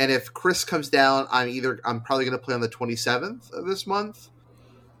 and if Chris comes down, I'm probably going to play on the 27th of this month.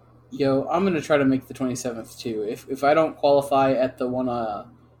 Yo, I'm going to try to make the 27th too. If I don't qualify at the one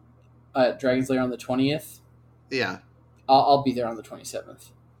at Dragon's Lair on the 20th, yeah, I'll be there on the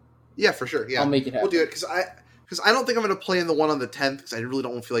 27th. Yeah, for sure. Yeah, I'll make it happen. We'll do it because I don't think I'm going to play in the one on the 10th because I really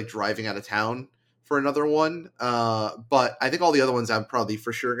don't feel like driving out of town for another one. But I think all the other ones I'm probably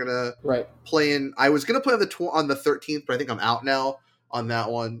for sure going to play in. I was going to play on the 13th, but I think I'm out now on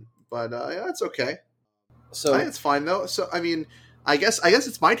that one. But yeah, that's okay. So I think it's fine though. So I mean, I guess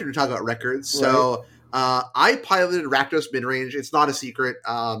it's my turn to talk about records. So I piloted Rakdos midrange. It's not a secret.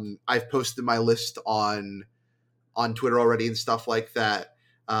 I've posted my list on Twitter already and stuff like that.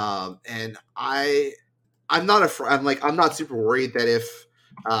 And I'm not super worried that if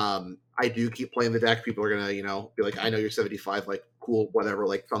I do keep playing the deck, people are gonna be like, I know you're 75, like cool, whatever,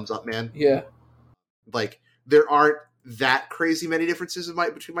 like thumbs up, man. Yeah, like there aren't that crazy many differences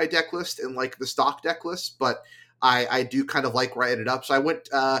between my deck list and like the stock deck list, but I do kind of like writing it up. So I went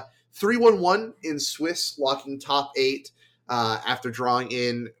 3-1-1 in Swiss, locking top 8 after drawing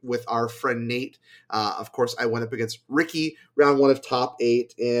in with our friend Nate. Of course, I went up against Ricky, round 1 of top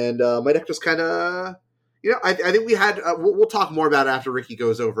 8, and my deck just kind of, I think we had. We'll talk more about it after Ricky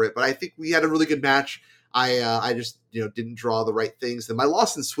goes over it, but I think we had a really good match. I just didn't draw the right things. And my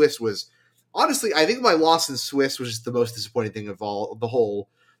loss in Swiss was honestly, I think my loss in Swiss was just the most disappointing thing of all the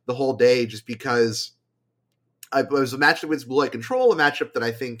whole day, just because it was a matchup against Blue Light Control, a matchup that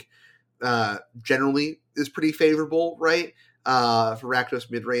I think generally is pretty favorable, right? For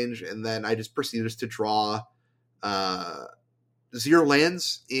Rakdos midrange, and then I just proceeded to draw 0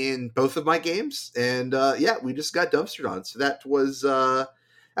 lands in both of my games, and we just got dumpstered on. So that was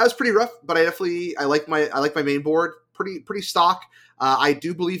pretty rough, but I like my main board pretty stock. I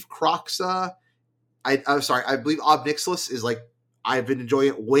do believe Kroxa. I believe Ob Nixilis is like, I've been enjoying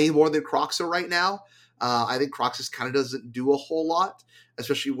it way more than Kroxa right now. I think Kroxa kind of doesn't do a whole lot,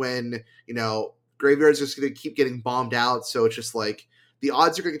 especially when Graveyard's just going to keep getting bombed out. So it's just like the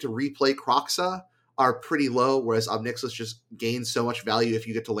odds are going to get to replay Kroxa are pretty low, whereas Ob Nixilis just gains so much value if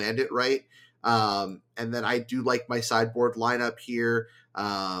you get to land it right. And then I do like my sideboard lineup here.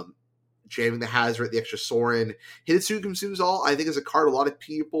 Jamming the Hazard, the extra Sorin. Hidetsugu Consumes All, I think, is a card a lot of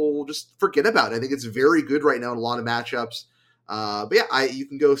people just forget about. I think it's very good right now in a lot of matchups. But yeah, you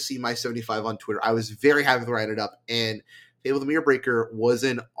can go see my 75 on Twitter. I was very happy with where I ended up, and Fable the Mirror Breaker was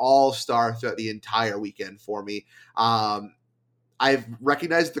an all-star throughout the entire weekend for me. I've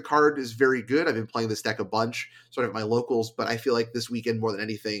recognized the card is very good. I've been playing this deck a bunch, sort of at my locals, but I feel like this weekend, more than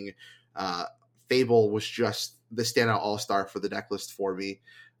anything, Fable was just the standout all-star for the deck list for me.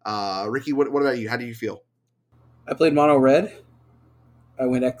 Ricky, what about you? How do you feel? I played mono red. I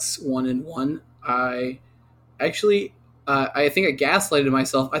went X1-1. I actually, I think I gaslighted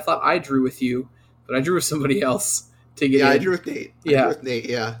myself. I thought I drew with you, but I drew with somebody else to get in. I drew with Nate.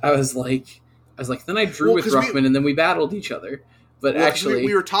 I was like, then I drew with Ruckman, and then we battled each other. But actually,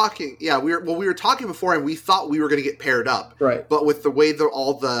 we were talking. Yeah, we were talking before, and we thought we were going to get paired up. Right. But with the way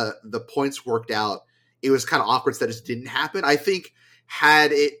all the points worked out, it was kind of awkward that it just didn't happen. I think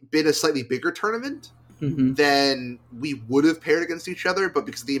had it been a slightly bigger tournament, then we would have paired against each other. But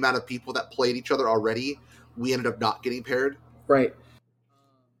because of the amount of people that played each other already, we ended up not getting paired. Right.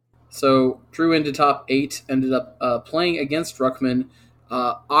 So drew into top 8, ended up playing against Ruckman.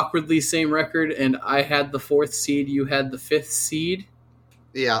 Awkwardly same record, and I had the 4th seed, you had the 5th seed.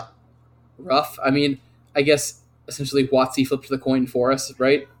 Yeah. Rough. I mean, I guess essentially WotC flipped the coin for us,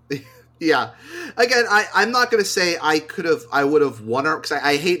 right? Yeah. Again, I'm not going to say I would have won, because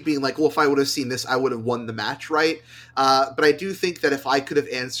I hate being like, well, if I would have seen this, I would have won the match, right? But I do think that if I could have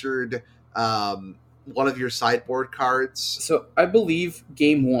answered one of your sideboard cards. So I believe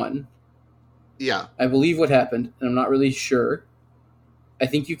game 1. Yeah. I believe what happened, and I'm not really sure. I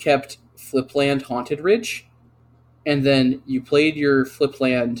think you kept Flipland Haunted Ridge, and then you played your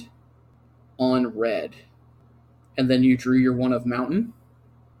Flipland on red, and then you drew your one of Mountain.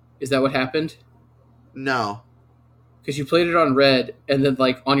 Is that what happened? No. Because you played it on red, and then,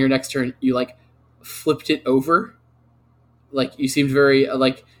 like, on your next turn, you, like, flipped it over. Like, you seemed very,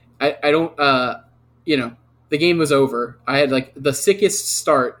 like, I don't, you know, the game was over. I had, like, the sickest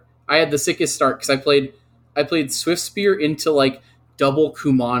start. I had the sickest start, because I played Swift Spear into, like, double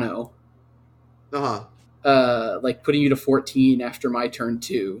Kumano. Like, putting you to 14 after my turn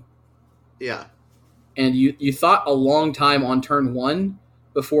 2. Yeah. And you thought a long time on turn 1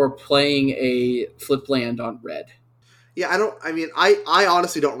 before playing a flip land on red. Yeah, I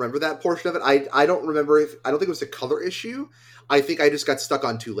honestly don't remember that portion of it. I don't remember I don't think it was a color issue. I think I just got stuck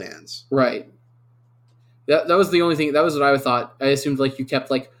on 2 lands. Right. That was the only thing. That was what I thought. I assumed, like, you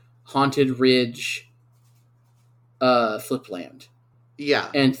kept, like, Haunted Ridge flip land. Yeah.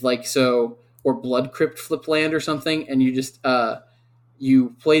 And, like, so, or Blood Crypt flip land or something, and you just,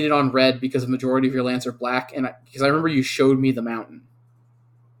 you played it on red because the majority of your lands are black, and because I remember you showed me the mountain.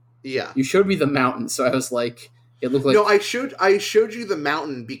 Yeah. You showed me the mountain, so I was like, it looked like... No, I showed you the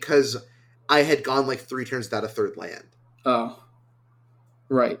mountain because I had gone, like, 3 turns without a 3rd land. Oh.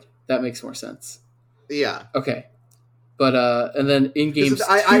 Right. That makes more sense. Yeah. Okay. But, and then in games 2...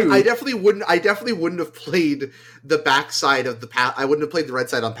 I definitely wouldn't have played the backside of the path. I wouldn't have played the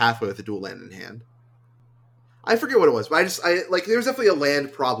red side on Pathway with a dual land in hand. I forget what it was, but there was definitely a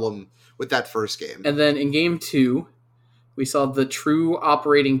land problem with that first game. And then in game 2... we saw the true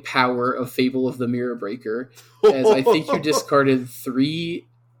operating power of Fable of the Mirror Breaker, as I think you discarded 3...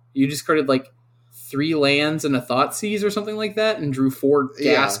 You discarded, like, 3 lands and a Thoughtseize or something like that, and drew 4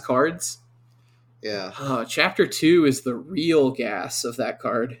 gas cards. Yeah. Chapter 2 is the real gas of that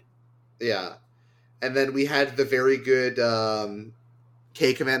card. Yeah. And then we had the very good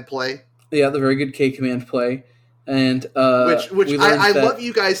K-Command play. Yeah, the very good K-Command play. And which I love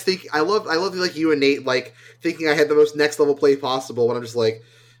you guys think I love like you and Nate like thinking I had the most next level play possible when I'm just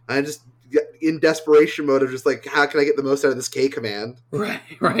in desperation mode of just like, how can I get the most out of this K command? Right.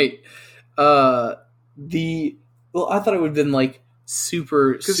 I thought it would have been like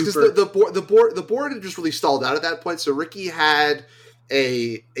super because the board had just really stalled out at that point. So Ricky had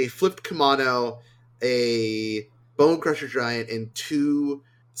a flipped Kumano, a Bone Crusher Giant, and 2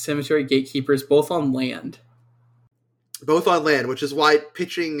 Cemetery Gatekeepers, both on land. Both on land, which is why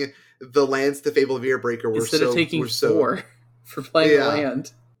pitching the lands to Fable of Mirror Breaker were instead of taking 4 for playing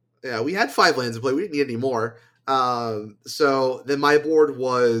land. Yeah, we had 5 lands to play. We didn't need any more. So then my board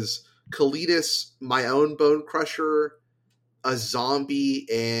was Kalitas, my own Bone Crusher, a zombie,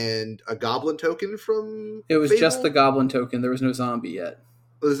 and a goblin token from It was Fable? just the goblin token. There was no zombie yet.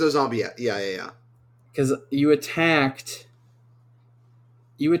 There's no zombie yet. Yeah. Because you attacked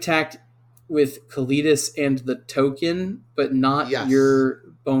with Kalitas and the token, but not your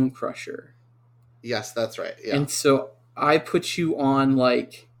Bone Crusher. Yes, that's right. Yeah. And so I put you on,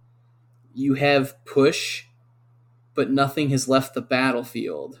 like, you have push, but nothing has left the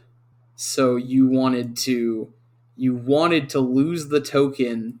battlefield. So you wanted to lose the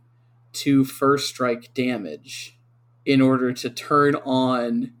token to first strike damage in order to turn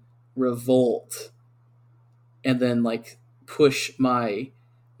on revolt and then, like, push my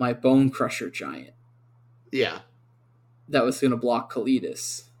Bone Crusher Giant. Yeah. That was going to block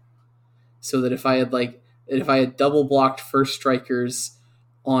Kalidas. So that if I had double blocked first strikers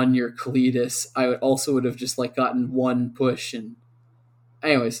on your Kalidas, I would have just, like, gotten one push. And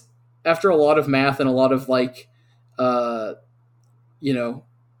anyways, after a lot of math and a lot of, like, the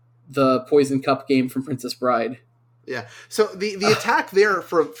Poison Cup game from Princess Bride. Yeah. So the attack there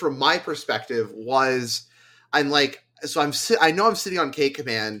from my perspective was, I know I'm sitting on K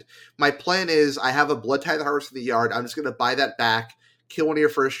command. My plan is I have a Blood Tithe Harvest in the yard. I'm just going to buy that back, kill one of your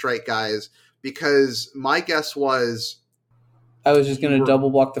first strike guys, because my guess was I was just going to double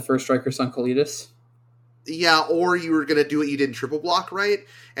block the first strikers on Kalidas. Yeah, or you were going to do what you did in triple block, right?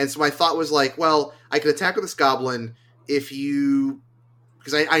 And so my thought was like, well, I could attack with this goblin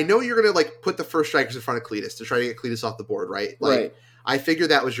because I know you're going to, like, put the first strikers in front of Kalidas to try to get Kalidas off the board, right? Like, right. I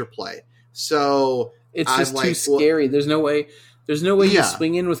figured that was your play. So it's just too scary. There's no way you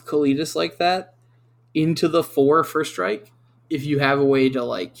swing in with Kalidas like that into the 4 first strike if you have a way to,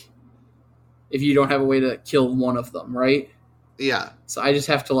 like, if you don't have a way to kill one of them, right? Yeah. So I just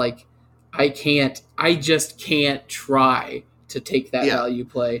have to, like, I just can't try to take that value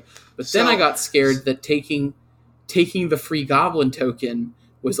play. But then I got scared that taking the free goblin token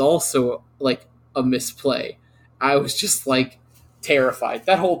was also, like, a misplay. I was just, like, terrified.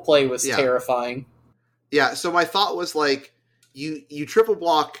 That whole play was terrifying. Yeah, so my thought was, like, you triple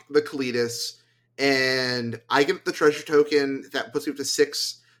block the Kalidas, and I get the treasure token that puts me up to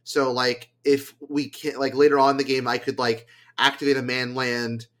 6. So, like, if we can, like, later on in the game, I could, like, activate a man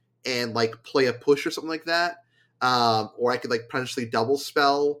land and, like, play a push or something like that. Or I could, like, potentially double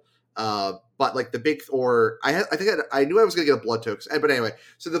spell. But, like, I knew I was going to get a blood token. But anyway,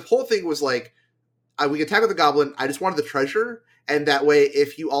 so the whole thing was, like, we can attack with the goblin. I just wanted the treasure. And that way,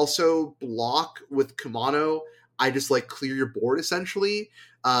 if you also block with Kumano, I just, like, clear your board, essentially.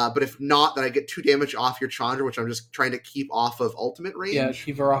 But if not, then I get 2 damage off your Chandra, which I'm just trying to keep off of ultimate range. Yeah,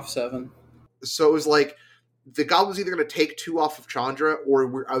 keep her off 7. So it was like, the goblin's either going to take 2 off of Chandra,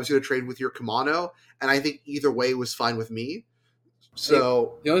 or I was going to trade with your Kumano, and I think either way was fine with me.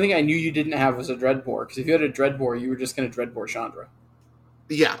 So the only thing I knew you didn't have was a Dreadbore, because if you had a Dreadbore, you were just going to Dreadbore Chandra.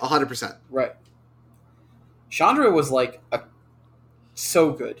 Yeah, 100%. Right. Chandra was, like,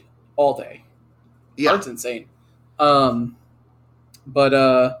 so good all day. Yeah, Card's insane. But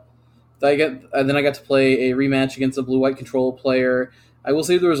I got to play a rematch against a blue-white control player. I will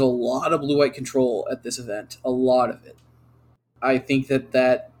say there was a lot of blue-white control at this event. A lot of it. I think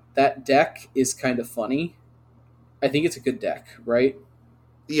that deck is kind of funny. I think it's a good deck, right?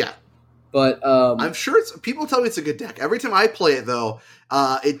 Yeah. But I'm sure people tell me it's a good deck. Every time I play it, though,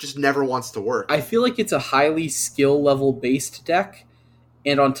 it just never wants to work. I feel like it's a highly skill level based deck,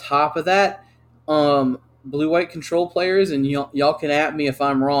 and on top of that, blue-white control players, and y'all can at me if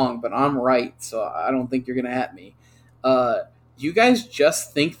I'm wrong, but I'm right, so I don't think you're gonna at me. You guys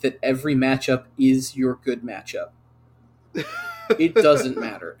just think that every matchup is your good matchup. It doesn't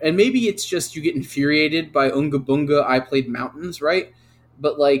matter. And maybe it's just you get infuriated by Unga Bunga, I played Mountains, right?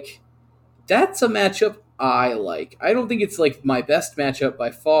 But, like, that's a matchup I like. I don't think it's, like, my best matchup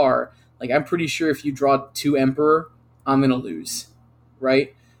by far. Like, I'm pretty sure if you draw 2 Emperor, I'm going to lose,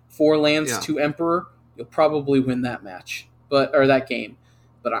 right? 4 lands, 2 Emperor, you'll probably win that match, or that game.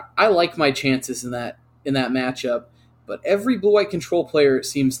 But I like my chances in that matchup. But every blue-white control player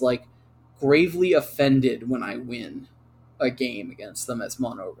seems, like, gravely offended when I win a game against them as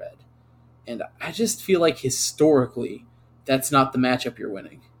mono red. And I just feel like historically that's not the matchup you're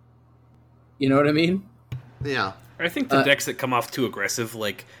winning. You know what I mean? Yeah. I think the decks that come off too aggressive,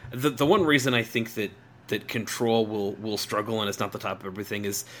 like the one reason I think that control will struggle and it's not the top of everything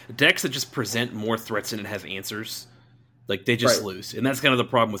is decks that just present more threats and have answers. Like, they just lose. And that's kind of the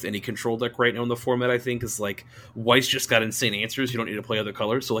problem with any control deck right now in the format, I think, is, like, white's just got insane answers. You don't need to play other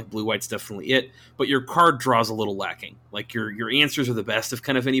colors, so, like, blue-white's definitely it. But your card draw's a little lacking. Like, your answers are the best of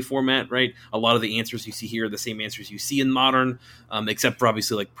kind of any format, right? A lot of the answers you see here are the same answers you see in Modern, except for,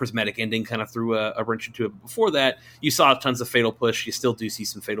 obviously, like, Prismatic Ending kind of threw a wrench into it. But before that, you saw tons of Fatal Push. You still do see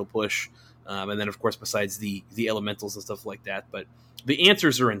some Fatal Push. And then, of course, besides the elementals and stuff like that. But the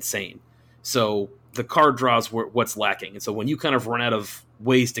answers are insane. So the card draws what's lacking. And so when you kind of run out of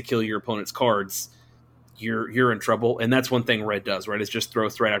ways to kill your opponent's cards, you're in trouble. And that's one thing red does, right? Is just throw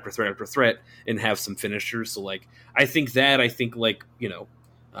threat after threat after threat and have some finishers. So like I think like, you know,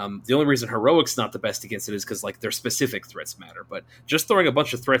 the only reason heroic's not the best against it is because like their specific threats matter. But just throwing a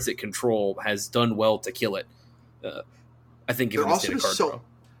bunch of threats at control has done well to kill it. I think given the state of card draw.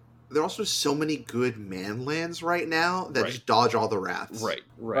 There are also so many good man lands right now that Right. just dodge all the wraths.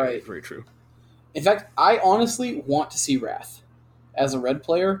 Right. Very true. In fact, I honestly want to see Wrath as a red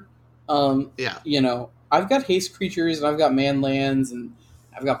player. Yeah. You know, I've got haste creatures and I've got man lands and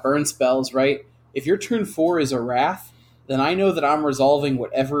I've got burn spells, right? If your turn 4 is a Wrath, then I know that I'm resolving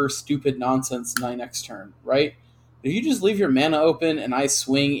whatever stupid nonsense my next turn, right? If you just leave your mana open and I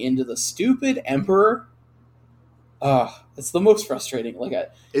swing into the stupid Emperor, it's the most frustrating. Like,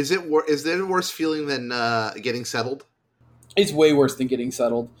 Is it a worse feeling than getting settled? it's way worse than getting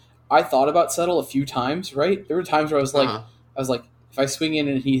settled. I thought about settle a few times, right? There were times where I was like, if I swing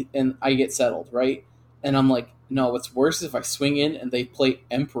in and I get settled, right? And I'm like, no, what's worse is if I swing in and they play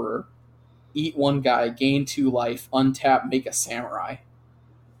Emperor, eat one guy, gain 2 life, untap, make a samurai.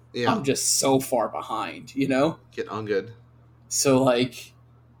 Yeah. I'm just so far behind, you know? Get ungood. So, like,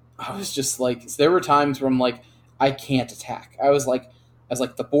 I was just like, there were times where I'm like, I can't attack. I was like,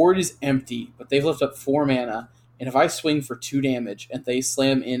 the board is empty, but they've left up 4 mana, and if I swing for 2 damage and they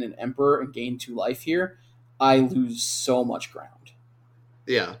slam in an Emperor and gain 2 life here, I lose so much ground.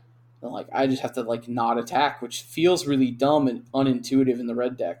 Yeah. And, like, I just have to, like, not attack, which feels really dumb and unintuitive in the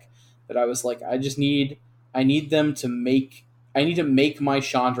red deck. But I was like, I need them to make my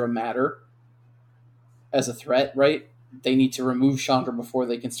Chandra matter as a threat, right? They need to remove Chandra before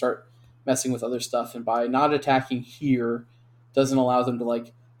they can start messing with other stuff. And by not attacking here, doesn't allow them to,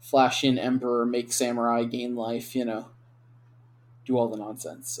 like, flash in Emperor, make Samurai, gain life, you know, do all the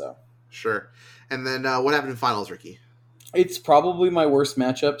nonsense. So Sure. And then what happened in finals, Ricky? it's probably my worst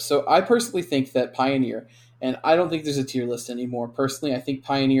matchup. So I personally think that Pioneer, and I don't think there's a tier list anymore. Personally, I think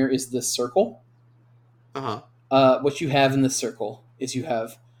Pioneer is this circle. What you have in this circle is you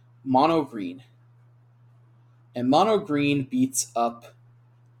have mono green. And mono green beats up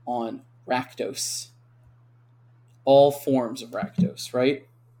on Rakdos. All forms of Rakdos, right?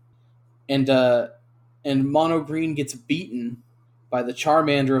 And mono green gets beaten by the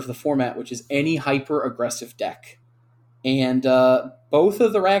Charmander of the format, which is any hyper-aggressive deck. And both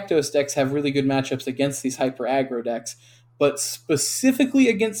of the Rakdos decks have really good matchups against these hyper-aggro decks, but specifically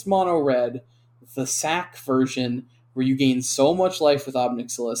against mono red, the sack version, where you gain so much life with Ob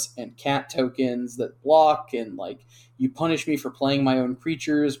Nixilis and cat tokens that block, and like you punish me for playing my own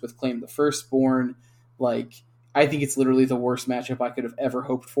creatures with Claim the Firstborn, like I think it's literally the worst matchup I could have ever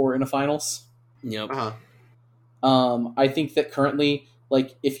hoped for in a finals. Yep. I think that currently,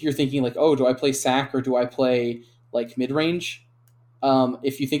 like, if you're thinking like, oh, do I play sack or do I play like mid range?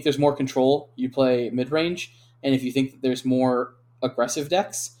 If you think there's more control, you play mid range, and if you think that there's more aggressive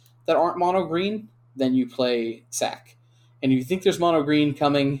decks that aren't mono green, then you play sack. And if you think there's mono green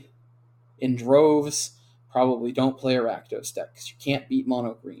coming in droves, probably don't play a Rakdos deck because you can't beat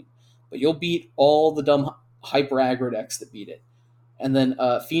mono green, but you'll beat all the dumb hyper aggro decks that beat it. And then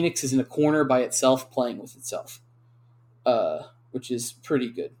Phoenix is in a corner by itself playing with itself, which is pretty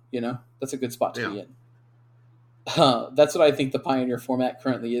good. You know, that's a good spot to be in. That's what I think the Pioneer format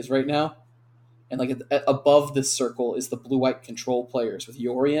currently is right now. And like above this circle is the blue-white control players with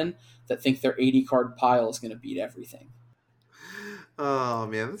Yorion that think their 80-card pile is going to beat everything. Oh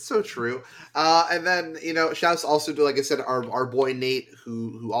man, that's so true. And then shouts also to, like I said, our boy Nate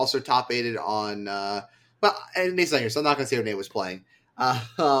who also top aided on. And Nate's not here, so I'm not going to say what Nate was playing.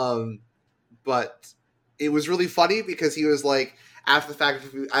 But it was really funny because he was like, after the fact,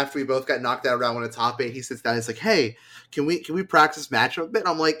 after we both got knocked out round one at top 8, he sits down. He's like, "Hey, can we practice matchup a bit?" And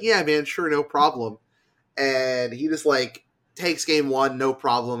I'm like, "Yeah, man, sure, no problem." And he just like takes game 1, no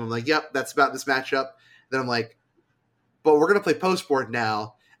problem. I'm like, "Yep, that's about this matchup." Then I'm like, "But we're gonna play post board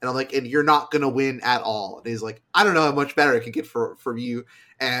now." And I'm like, "And you're not gonna win at all." And he's like, "I don't know how much better it can get from you."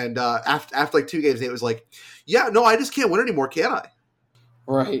 And after like 2 games, Nate was like, "Yeah, no, I just can't win anymore, can I?"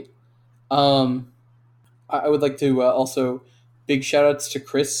 Right. I would like to also big shout outs to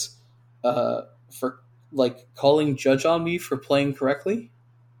Chris for like calling judge on me for playing correctly.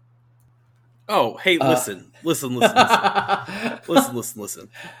 Oh, hey, listen. Listen.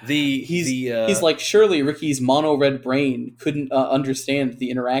 He's like, surely Ricky's mono red brain couldn't understand the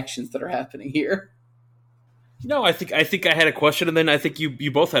interactions that are happening here. No, I think I had a question, and then I think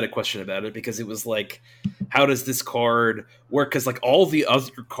you both had a question about it, because it was like, how does this card work? Because like all the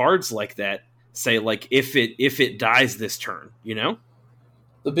other cards like that say like if it dies this turn, you know.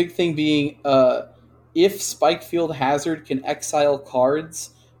 The big thing being, if Spikefield Hazard can exile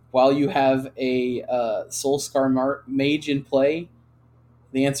cards while you have a Soulscar mage in play?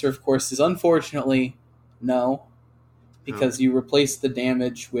 The answer, of course, is unfortunately no, because you replace the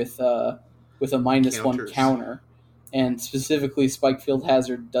damage with a -1 counter, and specifically Spikefield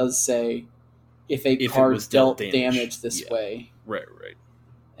Hazard does say if a card was dealt damage this way. Right.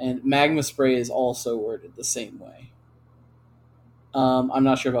 And Magma Spray is also worded the same way. I'm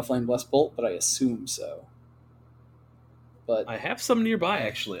not sure about Flame Blast Bolt, but I assume so. But I have some nearby,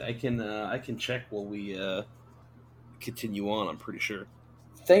 actually. I can check while we continue on. I'm pretty sure.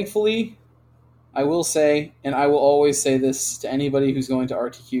 Thankfully, I will say, and I will always say this to anybody who's going to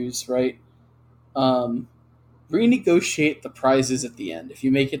RTQs, right? Renegotiate the prizes at the end. If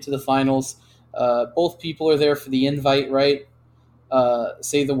you make it to the finals, both people are there for the invite, right?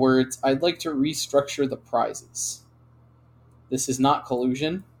 Say the words, "I'd like to restructure the prizes." This is not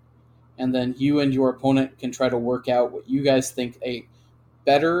collusion. And then you and your opponent can try to work out what you guys think a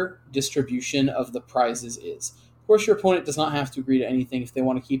better distribution of the prizes is. Of course, your opponent does not have to agree to anything. If they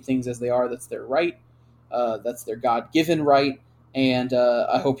want to keep things as they are, that's their right. That's their God-given right. And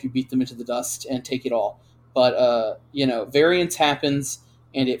I hope you beat them into the dust and take it all. But, variance happens,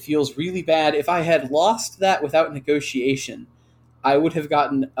 and it feels really bad. If I had lost that without negotiation, I would have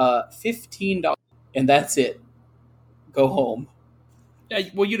gotten $15, and that's it. Go home. Yeah,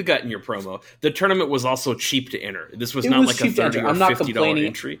 well, you'd have gotten your promo. The tournament was also cheap to enter. This was not like a $30 or $50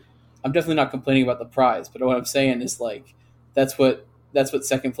 entry. I'm definitely not complaining about the prize, but what I'm saying is that's what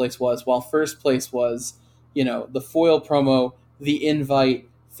second place was, while first place was, the foil promo, the invite,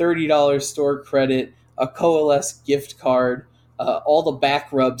 $30 store credit, a Coalesce gift card, all the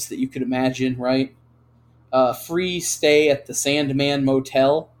back rubs that you could imagine, right? Free stay at the Sandman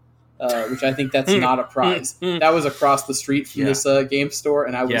Motel. Which I think that's not a prize. That was across the street from this game store,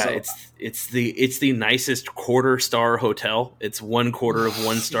 and I was it's the nicest quarter-star hotel. It's 1/4 of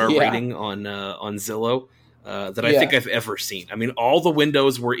 1 star rating on Zillow that I think I've ever seen. I mean, all the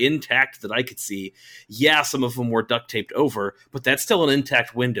windows were intact that I could see. Yeah, some of them were duct taped over, but that's still an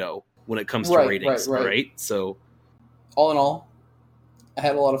intact window when it comes to ratings, right? So, all in all, I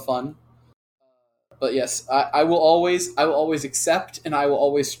had a lot of fun. But yes, I will always accept, and I will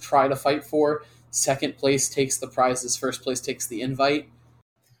always try to fight for second place takes the prizes, first place takes the invite.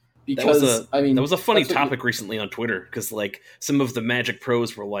 Because that was a funny topic recently on Twitter, because some of the Magic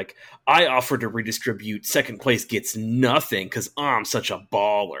pros were like, "I offer to redistribute, second place gets nothing because I'm such a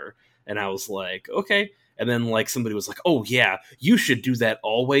baller," and I was like, "Okay." And then somebody was like, "Oh yeah, you should do that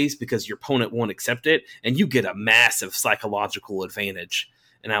always because your opponent won't accept it, and you get a massive psychological advantage."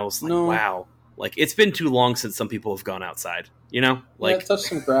 And I was like, No. "Wow." It's been too long since some people have gone outside, touch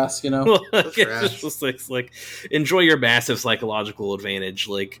some grass, It's like, enjoy your massive psychological advantage,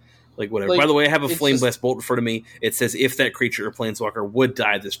 whatever. By the way, I have a Flame Blast Bolt in front of me. It says, if that creature or planeswalker would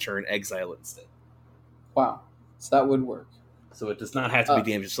die this turn, exile it instead. Wow. So that would work. So it does not have to be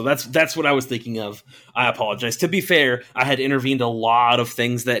damaged. So that's what I was thinking of. I apologize. To be fair, I had intervened a lot of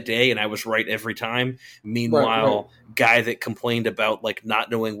things that day, and I was right every time. Meanwhile, guy that complained about not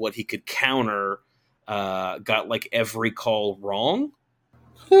knowing what he could counter got every call wrong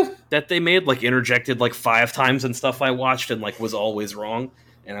that they made. Interjected 5 times and stuff I watched, and was always wrong.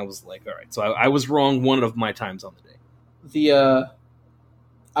 And I was like, all right. So I was wrong one of my times on the day.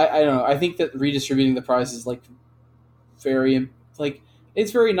 I don't know. I think that redistributing the prize is very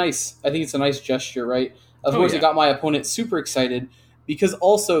it's very nice. I think it's a nice gesture, right? Of course, it got my opponent super excited because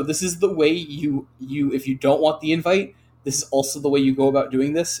also this is the way you if you don't want the invite, this is also the way you go about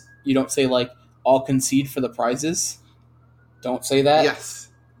doing this. You don't say I'll concede for the prizes. Don't say that.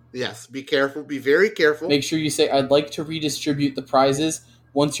 Yes. Be careful. Be very careful. Make sure you say I'd like to redistribute the prizes.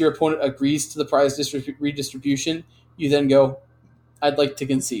 Once your opponent agrees to the prize redistribution, you then go, I'd like to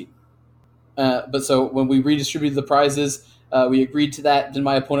concede. But so when we redistributed the prizes, we agreed to that. Then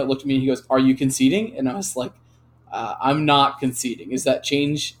my opponent looked at me and he goes, "Are you conceding?" And I was like, "I'm not conceding. Does that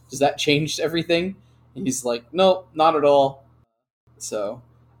change everything?" And he's like, "No, not at all." So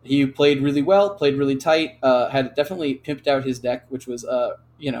he played really well, played really tight, had definitely pimped out his deck, which was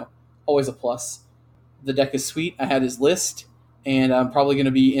always a plus. The deck is sweet. I had his list, and I'm probably going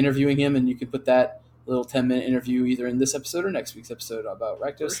to be interviewing him, and you can put that little 10-minute interview either in this episode or next week's episode about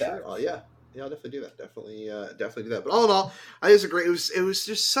Rakdos Savage. Sure. Oh yeah. Yeah, I'll definitely do that. Definitely do that. But all in all, it was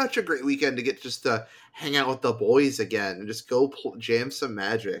just such a great weekend to get just to hang out with the boys again and just go jam some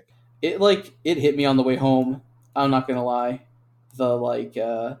Magic. It hit me on the way home. I'm not gonna lie.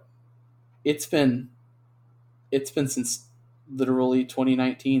 It's been since literally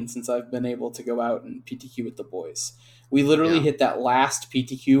 2019 since I've been able to go out and PTQ with the boys. We literally hit that last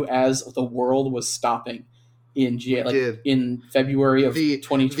PTQ as the world was stopping. in February of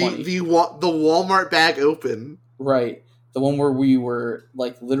 2020. The Walmart bag open. Right. The one where we were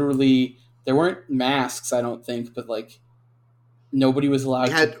like literally there weren't masks, I don't think, but like nobody was allowed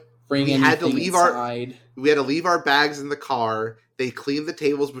to bring anything inside. We had to leave our bags in the car. They cleaned the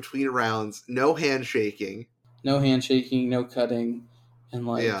tables between rounds. No handshaking. No handshaking, no cutting. And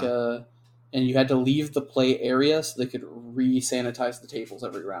and you had to leave the play area so they could re-sanitize the tables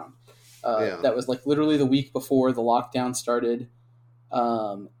every round. That was like literally the week before the lockdown started.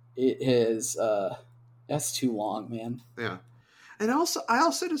 That's too long, man. Yeah. And I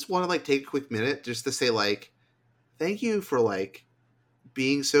also just want to like take a quick minute just to say like, thank you for like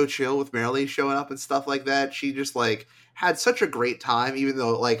being so chill with Marilee showing up and stuff like that. She just like had such a great time, even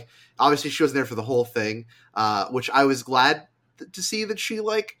though like obviously she wasn't there for the whole thing, which I was glad to see that she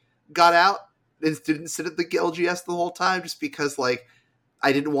like got out and didn't sit at the LGS the whole time, just because like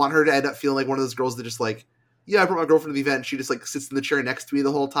I didn't want her to end up feeling like one of those girls that just like, yeah, I brought my girlfriend to the event and she just like sits in the chair next to me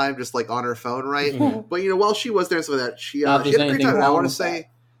the whole time, just like on her phone, right? Mm-hmm. But while she was there and some of that, she had a great time. I want to say,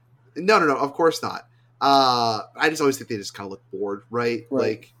 no, of course not. I just always think they just kind of look bored, right?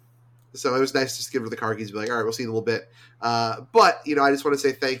 Like, so it was nice just to give her the car keys and be like, all right, we'll see you in a little bit. But, I just want to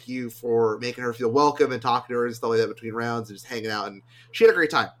say thank you for making her feel welcome and talking to her and stuff like that between rounds and just hanging out. And she had a great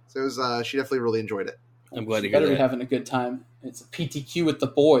time. So it was, she definitely really enjoyed it. I'm glad to hear that. Better be having a good time. It's a PTQ with the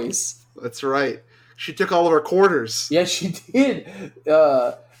boys. That's right. She took all of our quarters. Yeah, she did.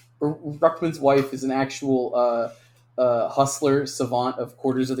 Ruckman's wife is an actual hustler savant of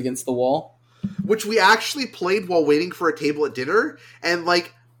Quarters Against the Wall. Which we actually played while waiting for a table at dinner, and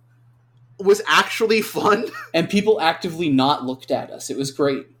like was actually fun. And people actively not looked at us. It was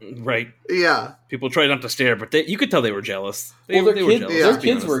great. Right. Yeah. People tried not to stare, but you could tell they were jealous. Their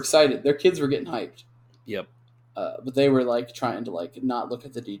kids were excited. Their kids were getting hyped. Yep. But they were like trying to like not look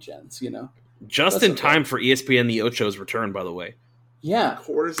at the degens, Just That's in time for ESPN the Ocho's return, by the way. Yeah.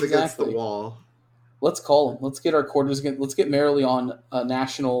 Quarters Against the Wall. Let's call them. Let's get our quarters against. Let's get Marilee on a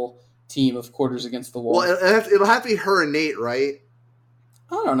national team of Quarters Against the Wall. Well, it'll have to be her and Nate, right?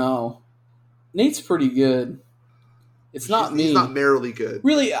 I don't know. Nate's pretty good. He's not Marilee good.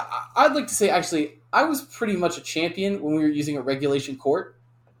 Really, I'd like to say, actually, I was pretty much a champion when we were using a regulation court.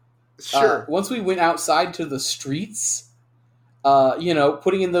 Sure. Once we went outside to the streets,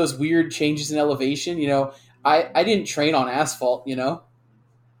 putting in those weird changes in elevation, I didn't train on asphalt,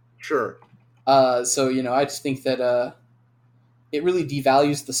 Sure. So, I just think that it really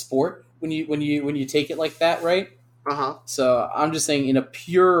devalues the sport when you take it like that, right? Uh-huh. So I'm just saying in a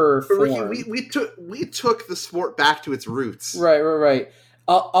pure form. We took the sport back to its roots. Right.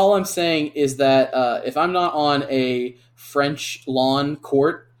 All I'm saying is that if I'm not on a French lawn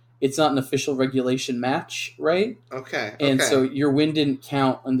court, it's not an official regulation match, right? Okay. And so your win didn't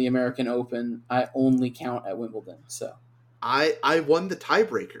count on the American Open. I only count at Wimbledon. So I won the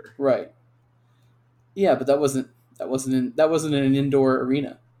tiebreaker. Right. Yeah, but that wasn't in an indoor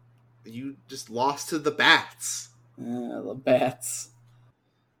arena. You just lost to the Bats. The Bats.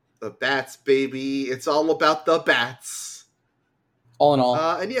 The Bats, baby. It's all about the Bats. All in all,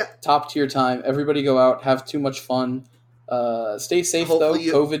 and yeah, top tier time. Everybody go out, have too much fun. Stay safe though.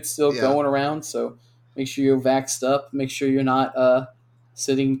 COVID's still going around, so make sure you're vaxxed up. Make sure you're not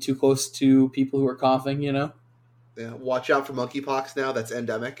sitting too close to people who are coughing. Yeah, watch out for monkeypox now. That's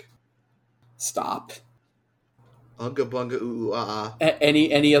endemic. Stop. Unga bunga ooh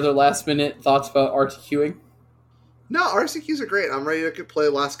Any other last minute thoughts about RTQing? No, RCQs are great. I'm ready to play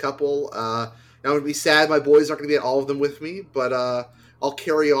the last couple. Now it would be sad my boys aren't going to get all of them with me, but I'll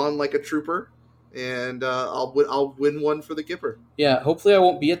carry on like a trooper, and I'll win one for the Gipper. Yeah, hopefully I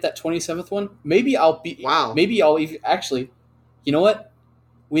won't be at that 27th one. Maybe I'll be. Wow. Maybe I'll even actually. You know what?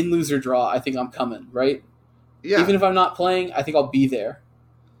 Win, lose, or draw. I think I'm coming. Right. Yeah. Even if I'm not playing, I think I'll be there.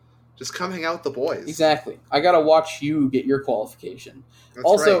 Just come hang out with the boys. Exactly. I gotta watch you get your qualification. That's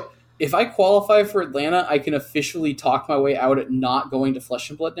also. Right. If I qualify for Atlanta, I can officially talk my way out at not going to Flesh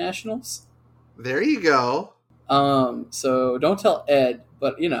and Blood Nationals. There you go. So don't tell Ed,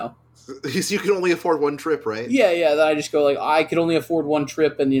 but So you can only afford one trip, right? Yeah. Then I just go like, I could only afford one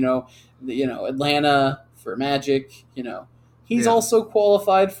trip, and Atlanta for Magic. He's also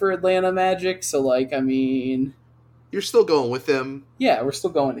qualified for Atlanta Magic, so like, I mean, you're still going with him. Yeah, we're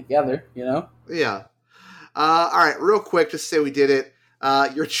still going together. Yeah. All right, real quick, just to say we did it.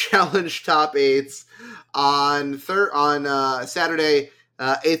 Your challenge top 8s on Saturday.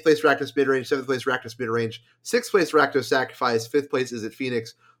 8th place Rakdos mid-range, 7th place Rakdos mid-range, 6th place Rakdos Sacrifice, 5th place is at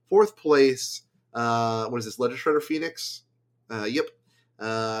Phoenix, 4th place, what is this, Legislator Phoenix? Yep.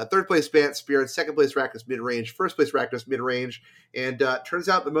 3rd place Bant Spirit, 2nd place Rakdos mid-range, 1st place Rakdos mid-range, and turns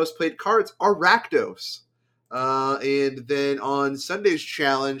out the most played cards are Rakdos. And then on Sunday's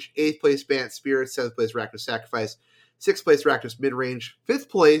challenge, 8th place Bant Spirit, 7th place Rakdos Sacrifice, 6th place Rakdos Midrange, 5th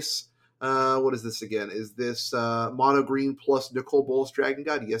place, what is this again? Is this Mono Green plus Nicole Bowles Dragon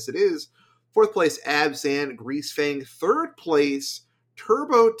God? Yes, it is. 4th place Abzan Greasefang, 3rd place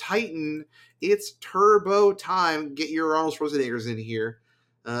Turbo Titan. It's Turbo time. Get your Arnold Schwarzeneggers in here.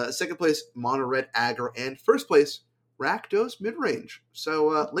 2nd place Mono Red Aggro, and 1st place Rakdos Midrange.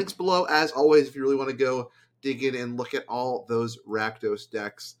 So links below as always if you really want to go dig in and look at all those Rakdos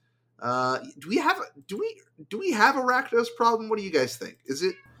decks. Do we have a Rakdos problem? What do you guys think? Is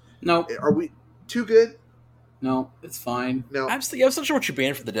it No, Are we too good? no, it's fine. No. I'm still not sure what you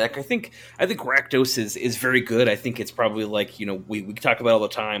banned for the deck. I think Rakdos is very good. I think it's probably like, we talk about all the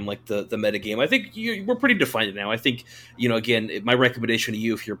time, like the metagame. I think we're pretty defined now. I think, again, my recommendation to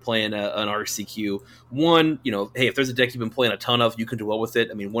you, if you're playing an RCQ, one, hey, if there's a deck you've been playing a ton of, you can do well with it.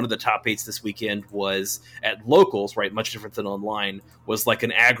 I mean, one of the top 8s this weekend was at locals, right? Much different than online, was like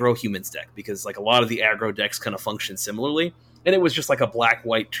an aggro humans deck, because like a lot of the aggro decks kind of function similarly. And it was just like a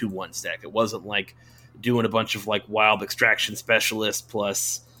black-white 2/1 deck. It wasn't like doing a bunch of like wild extraction specialists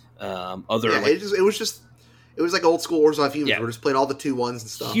plus other. Yeah, like, it was like old school Wars of Humans. Yeah. We're just playing all the 2/1s and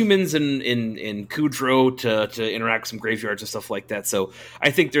stuff. Humans in Kudro to interact with some graveyards and stuff like that. So I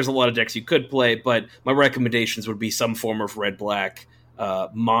think there's a lot of decks you could play, but my recommendations would be some form of red-black,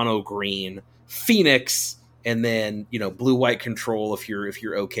 mono-green, Phoenix, and then blue-white control if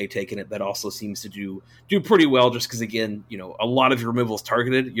you're okay taking it. That also seems to do pretty well, just because again a lot of your removal is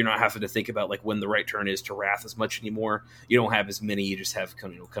targeted. You're not having to think about like when the right turn is to Wrath as much anymore. You don't have as many. You just have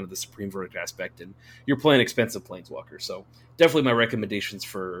kind of the Supreme Verdict aspect, and you're playing expensive Planeswalkers. So definitely my recommendations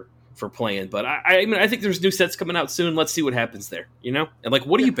for playing. But I mean I think there's new sets coming out soon. Let's see what happens there. And like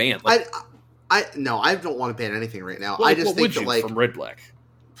what do you ban? Like, I don't want to ban anything right now. well, I just what think would that you like from red-black?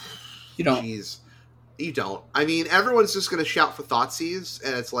 You don't. Jeez. You don't. I mean, everyone's just going to shout for Thoughtseize,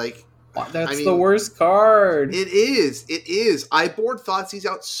 and it's like... That's the worst card. It is. It is. I bored Thoughtseize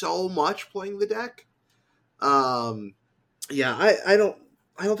out so much playing the deck. Yeah, I don't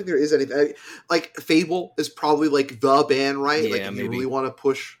think there is anything. Like, Fable is probably, like, the ban, right? Yeah, like, if maybe. you really want to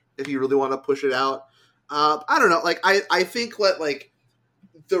push it out. I don't know. Like, I think that, like,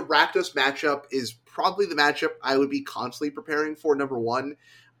 the Rakdos matchup is probably the matchup I would be constantly preparing for, number one.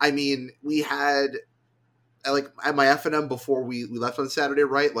 I mean, we had... like at my FNM before we left on Saturday,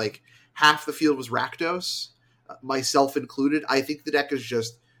 right? Like half the field was Rakdos, myself included. I think the deck is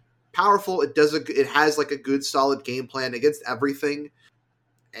just powerful. It has like a good solid game plan against everything,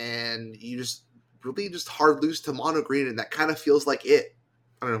 and you just really just hard lose to mono green, and that kind of feels like it.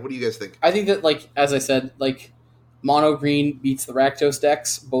 I don't know. What do you guys think? I think that, like as I said, like mono green beats the Rakdos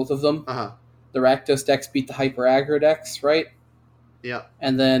decks, both of them. The Rakdos decks beat the hyper aggro decks, right? Yeah.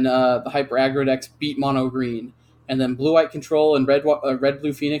 And then the hyper aggro decks beat mono green, and then blue white control and red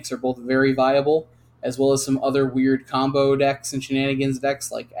blue Phoenix are both very viable, as well as some other weird combo decks and shenanigans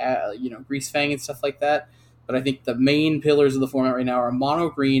decks like Greasefang and stuff like that. But I think the main pillars of the format right now are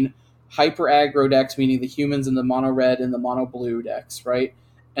mono green, hyper aggro decks, meaning the humans and the mono red and the mono blue decks, right?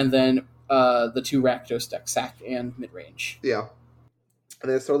 And then the two Rakdos decks, Sack and Midrange. Yeah.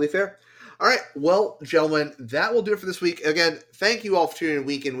 And that's totally fair. All right, well, gentlemen, that will do it for this week. Again, thank you all for tuning in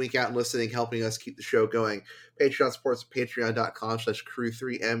week in, week out, and listening, helping us keep the show going. Patreon supports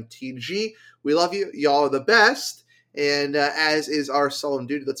patreon.com/crew3mtg. We love you. Y'all are the best. And as is our solemn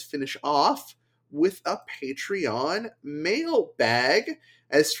duty, let's finish off with a Patreon mailbag.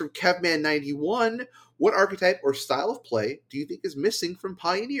 As from Kevman91, what archetype or style of play do you think is missing from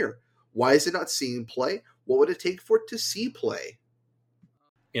Pioneer? Why is it not seeing play? What would it take for it to see play?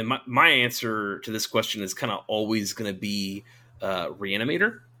 And my answer to this question is kind of always going to be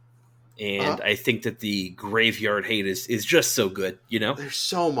Reanimator. And I think that the Graveyard Hate is just so good, There's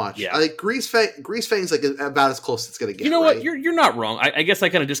so much. Yeah. Like Greasefang's like about as close as it's going to get. You know right? what? You're not wrong. I guess I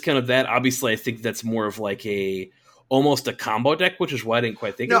kind of discounted that. Obviously, I think that's more of like almost a combo deck, which is why I didn't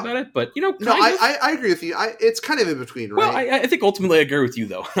quite think about it. But I agree with you. It's kind of in between, right? Well, I think ultimately I agree with you,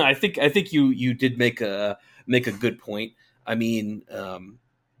 though. I think you did make a good point. I mean,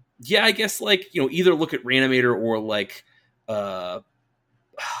 yeah, I guess like either look at Reanimator or like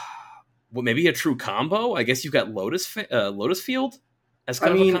maybe a true combo. I guess you've got Lotus Field as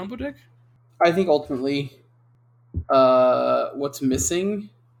kind of a combo deck. I think ultimately, what's missing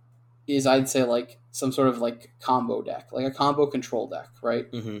is I'd say like some sort of like combo deck, like a combo control deck,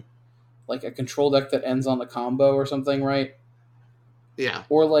 right? Mm-hmm. Like a control deck that ends on the combo or something, right? Yeah.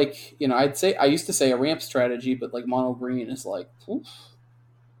 Or like I used to say a ramp strategy, but like mono green is like, oof,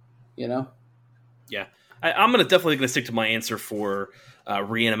 Yeah, I'm definitely gonna stick to my answer for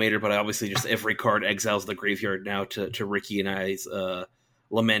Reanimator, but obviously just every card exiles the graveyard now to Ricky and I's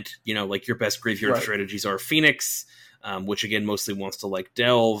lament. Like your best graveyard strategies are Phoenix, which again mostly wants to like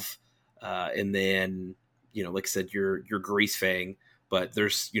delve, and then like I said, your Grease Fang. But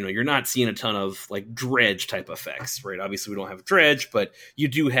there's, you're not seeing a ton of like dredge type effects, right? Obviously, we don't have dredge, but you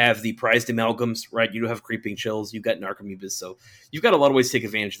do have the prized amalgams, right? You do have creeping chills. You've got Narcomoebas, so you've got a lot of ways to take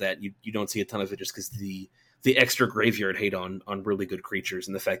advantage of that. You don't see a ton of it just because the extra graveyard hate on really good creatures,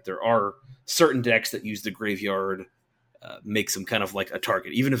 and the fact there are certain decks that use the graveyard makes them kind of like a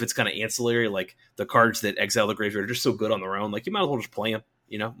target, even if it's kind of ancillary. Like the cards that exile the graveyard are just so good on their own, like you might as well just play them.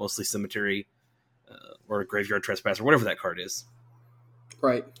 Mostly Cemetery or Graveyard Trespass or whatever that card is.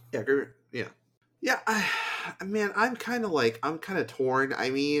 Right. Yeah. Yeah. Man, I'm kind of torn.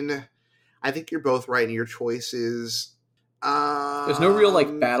 I mean, I think you're both right in your choices. There's no real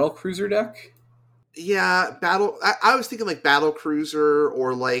like battle cruiser deck. Yeah, I was thinking like battle cruiser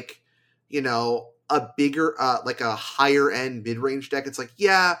or like, a bigger, like a higher end mid range deck. It's like,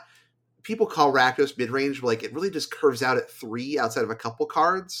 yeah, people call Rakdos mid range, but like it really just curves out at 3 outside of a couple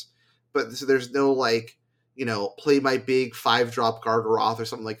cards. But so there's no like, play my big 5-drop Gargaroth or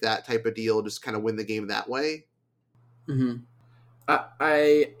something like that type of deal. Just kind of win the game that way. Mm-hmm.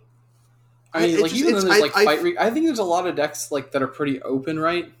 I mean, like even though there's like fight. I think there's a lot of decks like that are pretty open,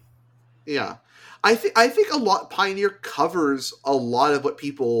 right? Yeah, I think a lot Pioneer covers a lot of what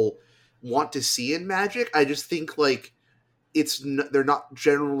people want to see in Magic. I just think like they're not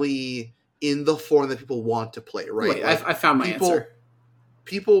generally in the form that people want to play. Right? Like, I found my answer.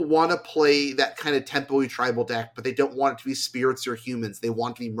 People want to play that kind of tempo-y tribal deck, but they don't want it to be spirits or humans. They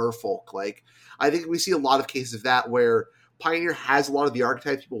want to be merfolk. Like, I think we see a lot of cases of that where Pioneer has a lot of the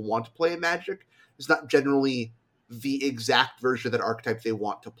archetypes people want to play in Magic. It's not generally the exact version of that archetype they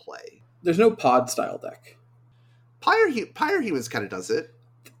want to play. There's no pod style deck. Pioneer Humans kind of does it.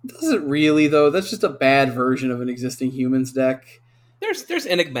 Does it really, though? That's just a bad version of an existing humans deck. There's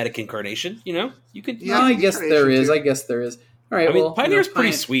Enigmatic Incarnation, You could. Yeah, I guess there is. Too. I guess there is. All right, I mean, Pioneer's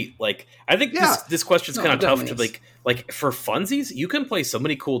pretty sweet. Like, I think this question's kind of tough to like for funsies. You can play so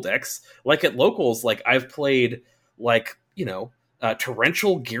many cool decks. Like at locals, like I've played like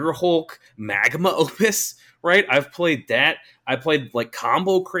Torrential Gearhulk, Magma Opus. Right, I've played that. I played like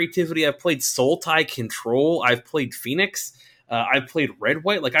Combo Creativity. I've played Sultai Control. I've played Phoenix. I've played Red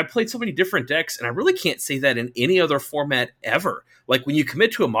White. Like I've played so many different decks, and I really can't say that in any other format ever. Like when you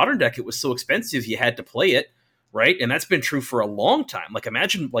commit to a modern deck, it was so expensive you had to play it. Right, and that's been true for a long time. Like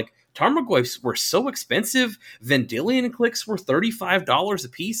imagine, like Tarmogoyfs were so expensive. Vendilion clicks were $35 a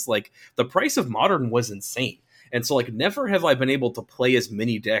piece. Like the price of modern was insane. And so, like, never have I been able to play as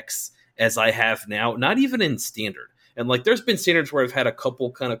many decks as I have now. Not even in standard. And like, there's been standards where I've had a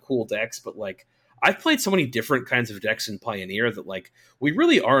couple kind of cool decks, but like, I've played so many different kinds of decks in Pioneer that like we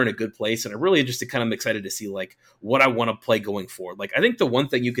really are in a good place, and I'm really just kind of excited to see like what I want to play going forward. Like I think the one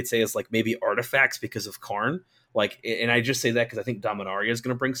thing you could say is like maybe artifacts because of Karn. Like, and I just say that because I think Dominaria is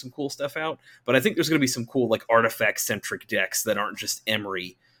going to bring some cool stuff out, but I think there's going to be some cool like artifact-centric decks that aren't just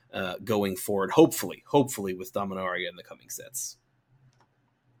Emery going forward. Hopefully with Dominaria in the coming sets.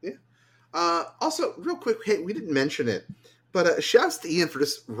 Yeah. Also, real quick, hey, we didn't mention it, but shouts to Ian for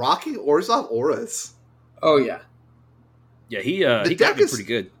just rocking Orzhov Auras. Oh yeah, he got me pretty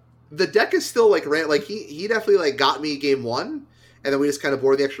good. The deck is still like he definitely like got me game 1, and then we just kind of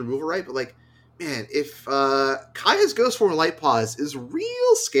bore the extra removal right, but like. Man, if Kaya's Ghost Form Light Paws is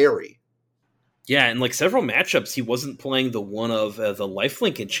real scary. Yeah, and like several matchups, he wasn't playing the one of the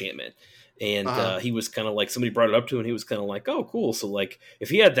Lifelink enchantment. And he was kind of like, somebody brought it up to him, and he was kind of like, oh, cool. So like, if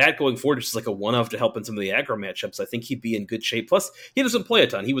he had that going forward, just like a one-of to help in some of the aggro matchups, I think he'd be in good shape. Plus, he doesn't play a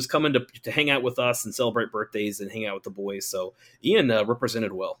ton. He was coming to hang out with us and celebrate birthdays and hang out with the boys. So Ian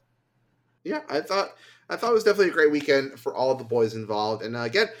represented well. Yeah, I thought it was definitely a great weekend for all the boys involved. And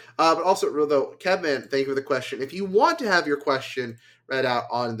again, but also, though, Kevin, thank you for the question. If you want to have your question read out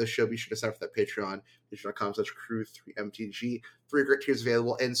on the show, be sure to sign up for that Patreon, patreon.com/crew3mtg. 3 great tiers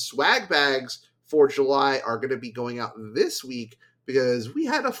available. And swag bags for July are going to be going out this week because we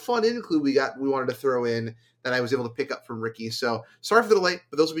had a fun include we wanted to throw in that I was able to pick up from Ricky. So sorry for the delay,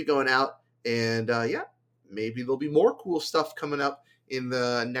 but those will be going out. And maybe there'll be more cool stuff coming up in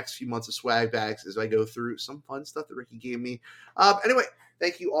the next few months of swag bags as I go through some fun stuff that Ricky gave me. Anyway,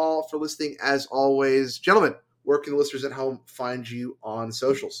 thank you all for listening. As always, gentlemen, where can the listeners at home find you on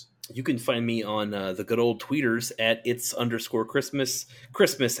socials? You can find me on the good old tweeters at its_Christmas.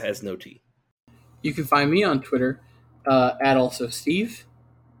 Christmas has no T. You can find me on Twitter at also Steve.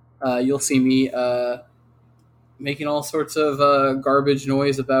 You'll see me making all sorts of garbage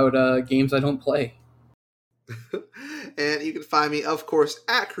noise about games I don't play. And you can find me, of course,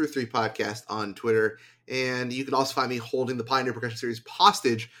 at Crew3 Podcast on Twitter. And you can also find me holding the Pioneer Progression Series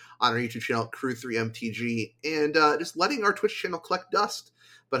hostage on our YouTube channel, Crew3MTG, and just letting our Twitch channel collect dust.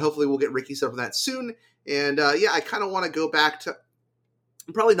 But hopefully we'll get Ricky set up on that soon. And yeah, I kind of want to go back to...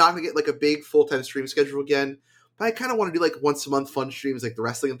 I'm probably not going to get like a big full-time stream schedule again, but I kind of want to do like once a month fun streams like the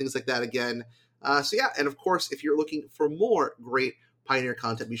wrestling and things like that again. So yeah, and of course, if you're looking for more great Pioneer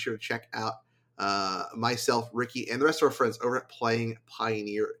content, be sure to check out myself, Ricky, and the rest of our friends over at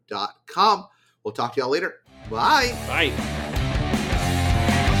playingpioneer.com. We'll talk to y'all later. Bye. Bye.